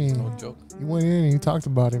definitely no joke. He went in and he talked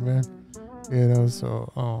about it, man. You know,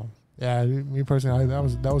 so yeah, me personally,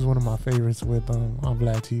 that was one of my favorites with on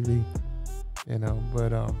Vlad TV. You know,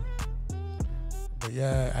 but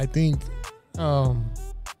yeah, I think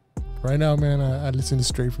right now, man, I listen to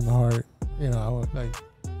Straight from the Heart. You know,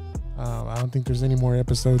 I don't think there's any more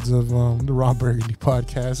episodes of the Ron Burgundy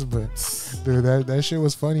podcast, but dude, that shit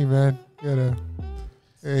was funny, man. You know,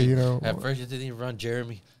 hey, you know. At first, you didn't even run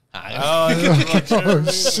Jeremy. Oh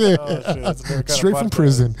shit! Straight from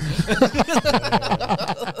prison.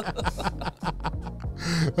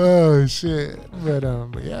 Oh shit! But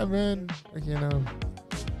yeah, man. Like, you know,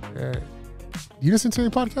 you listen to any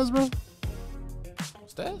podcasts, bro?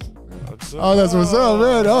 What's that? Oh, that's what's up,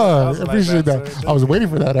 man. Oh, I appreciate that. I was waiting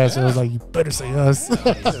for that answer. I was like, you better say us.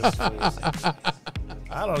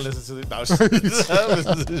 I don't listen to this. I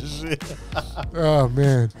listen to this shit. Oh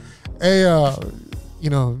man, hey, you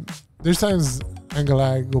know, there's times I'm gonna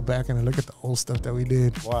lie, go back and I look at the old stuff that we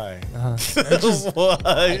did. Why?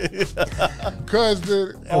 Why? Because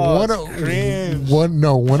dude, one of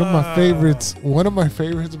my favorites. One of my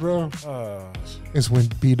favorites, bro, is when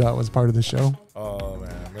B-Dot was part of the show. Oh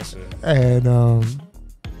man, I miss it. And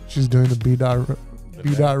she's doing the B-Dot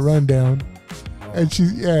rundown, and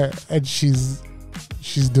she's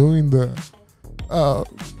doing the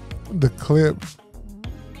clip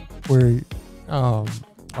where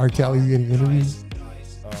R. Kelly's getting interviewed.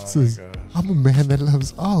 Says, I'm a man that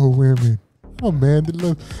loves all women. I'm a man that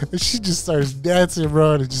loves, and she just starts dancing,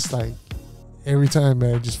 bro. And it's just like every time,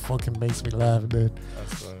 man, it just fucking makes me laugh, dude.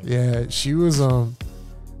 That's funny. Yeah, she was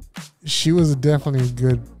definitely a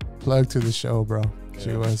good plug to the show, bro. Yeah.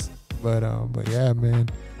 She was, but yeah, man,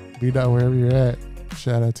 B-Dot, wherever you're at,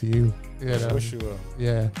 shout out to you. Yeah, I wish you will.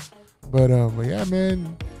 Yeah, but yeah,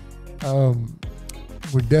 man,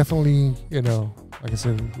 we're definitely, you know, like I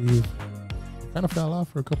said, we've kind of fell off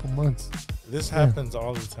for a couple months. This happens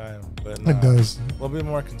all the time, but it does. We'll be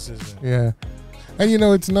more consistent. Yeah. And, you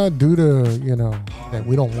know, it's not due to, you know, that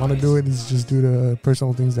we don't want to do it. It's just due to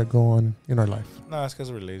personal things that go on in our life. No, it's because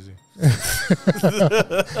we're lazy.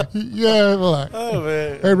 Yeah. Like, oh,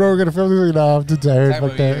 man. Hey, bro, we're going to film this. No, I'm too tired.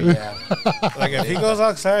 Fuck that. Yeah. Like, if he goes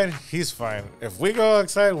outside, he's fine. If we go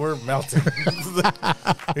outside, we're melting.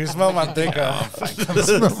 You smell my dick off.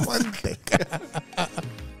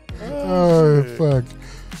 Oh, fuck.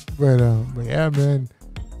 But yeah, man.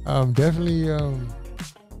 Definitely,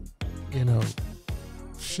 you know,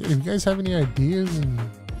 shit, if you guys have any ideas and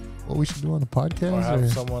what we should do on the podcast, or have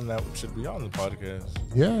someone that should be on the podcast.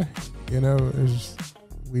 Yeah, you know,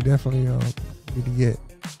 we definitely need to get.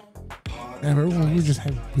 Man, remember when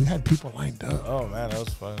we had people lined up? Oh man, that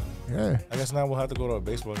was fun. Yeah. I guess now we'll have to go to a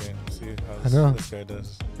baseball game and see how this guy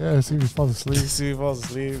does. Yeah, see if he falls asleep. See if he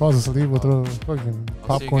falls asleep. We'll throw fucking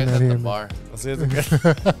popcorn at him. Bar. I'll see it again.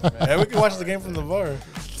 Yeah, we can watch the game from the bar.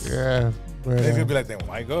 Yeah. But, they're gonna be like, then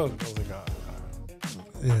why go? I was like,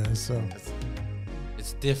 yeah, so it's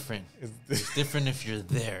It's different. It's different if you're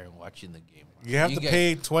there watching the game. You have to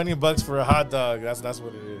pay $20 for a hot dog. That's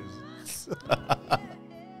what it is.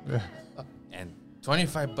 And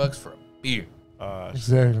 $25 for a beer.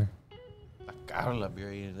 Exactly. La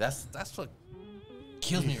beer. That's what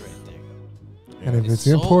kills me right there. And if it's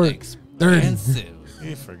so import, expensive.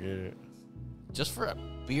 You forget it. Just for a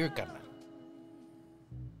beer, carnal.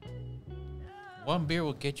 One beer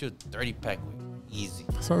will get you a 30-pack easy.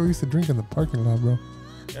 That's what we used to drink in the parking lot, bro.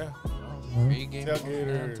 Yeah. Pre-game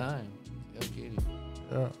Tailgater. time. Tailgating.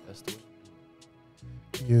 Yeah. That's the way.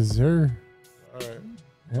 Yes, sir. All right.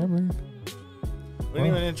 Yeah, man. We didn't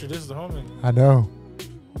even introduce the homie. I know.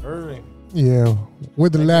 Irving. Yeah.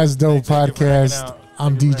 With the Last Dope Thank you for hanging podcast, out.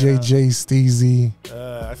 I'm Thank you for DJ hanging out. J Steezy.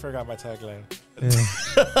 I forgot my tagline.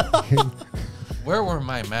 Yeah. Where were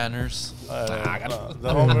my manners? The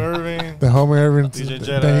homie Irving. The homie Irving. DJ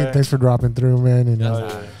Jedi. Thanks for dropping through, man. And Oh,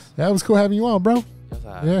 Yes, yeah. yeah, it was cool having you on, bro. Yes,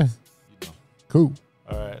 Yeah. You know. Cool.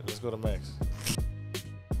 All right, let's go to Max.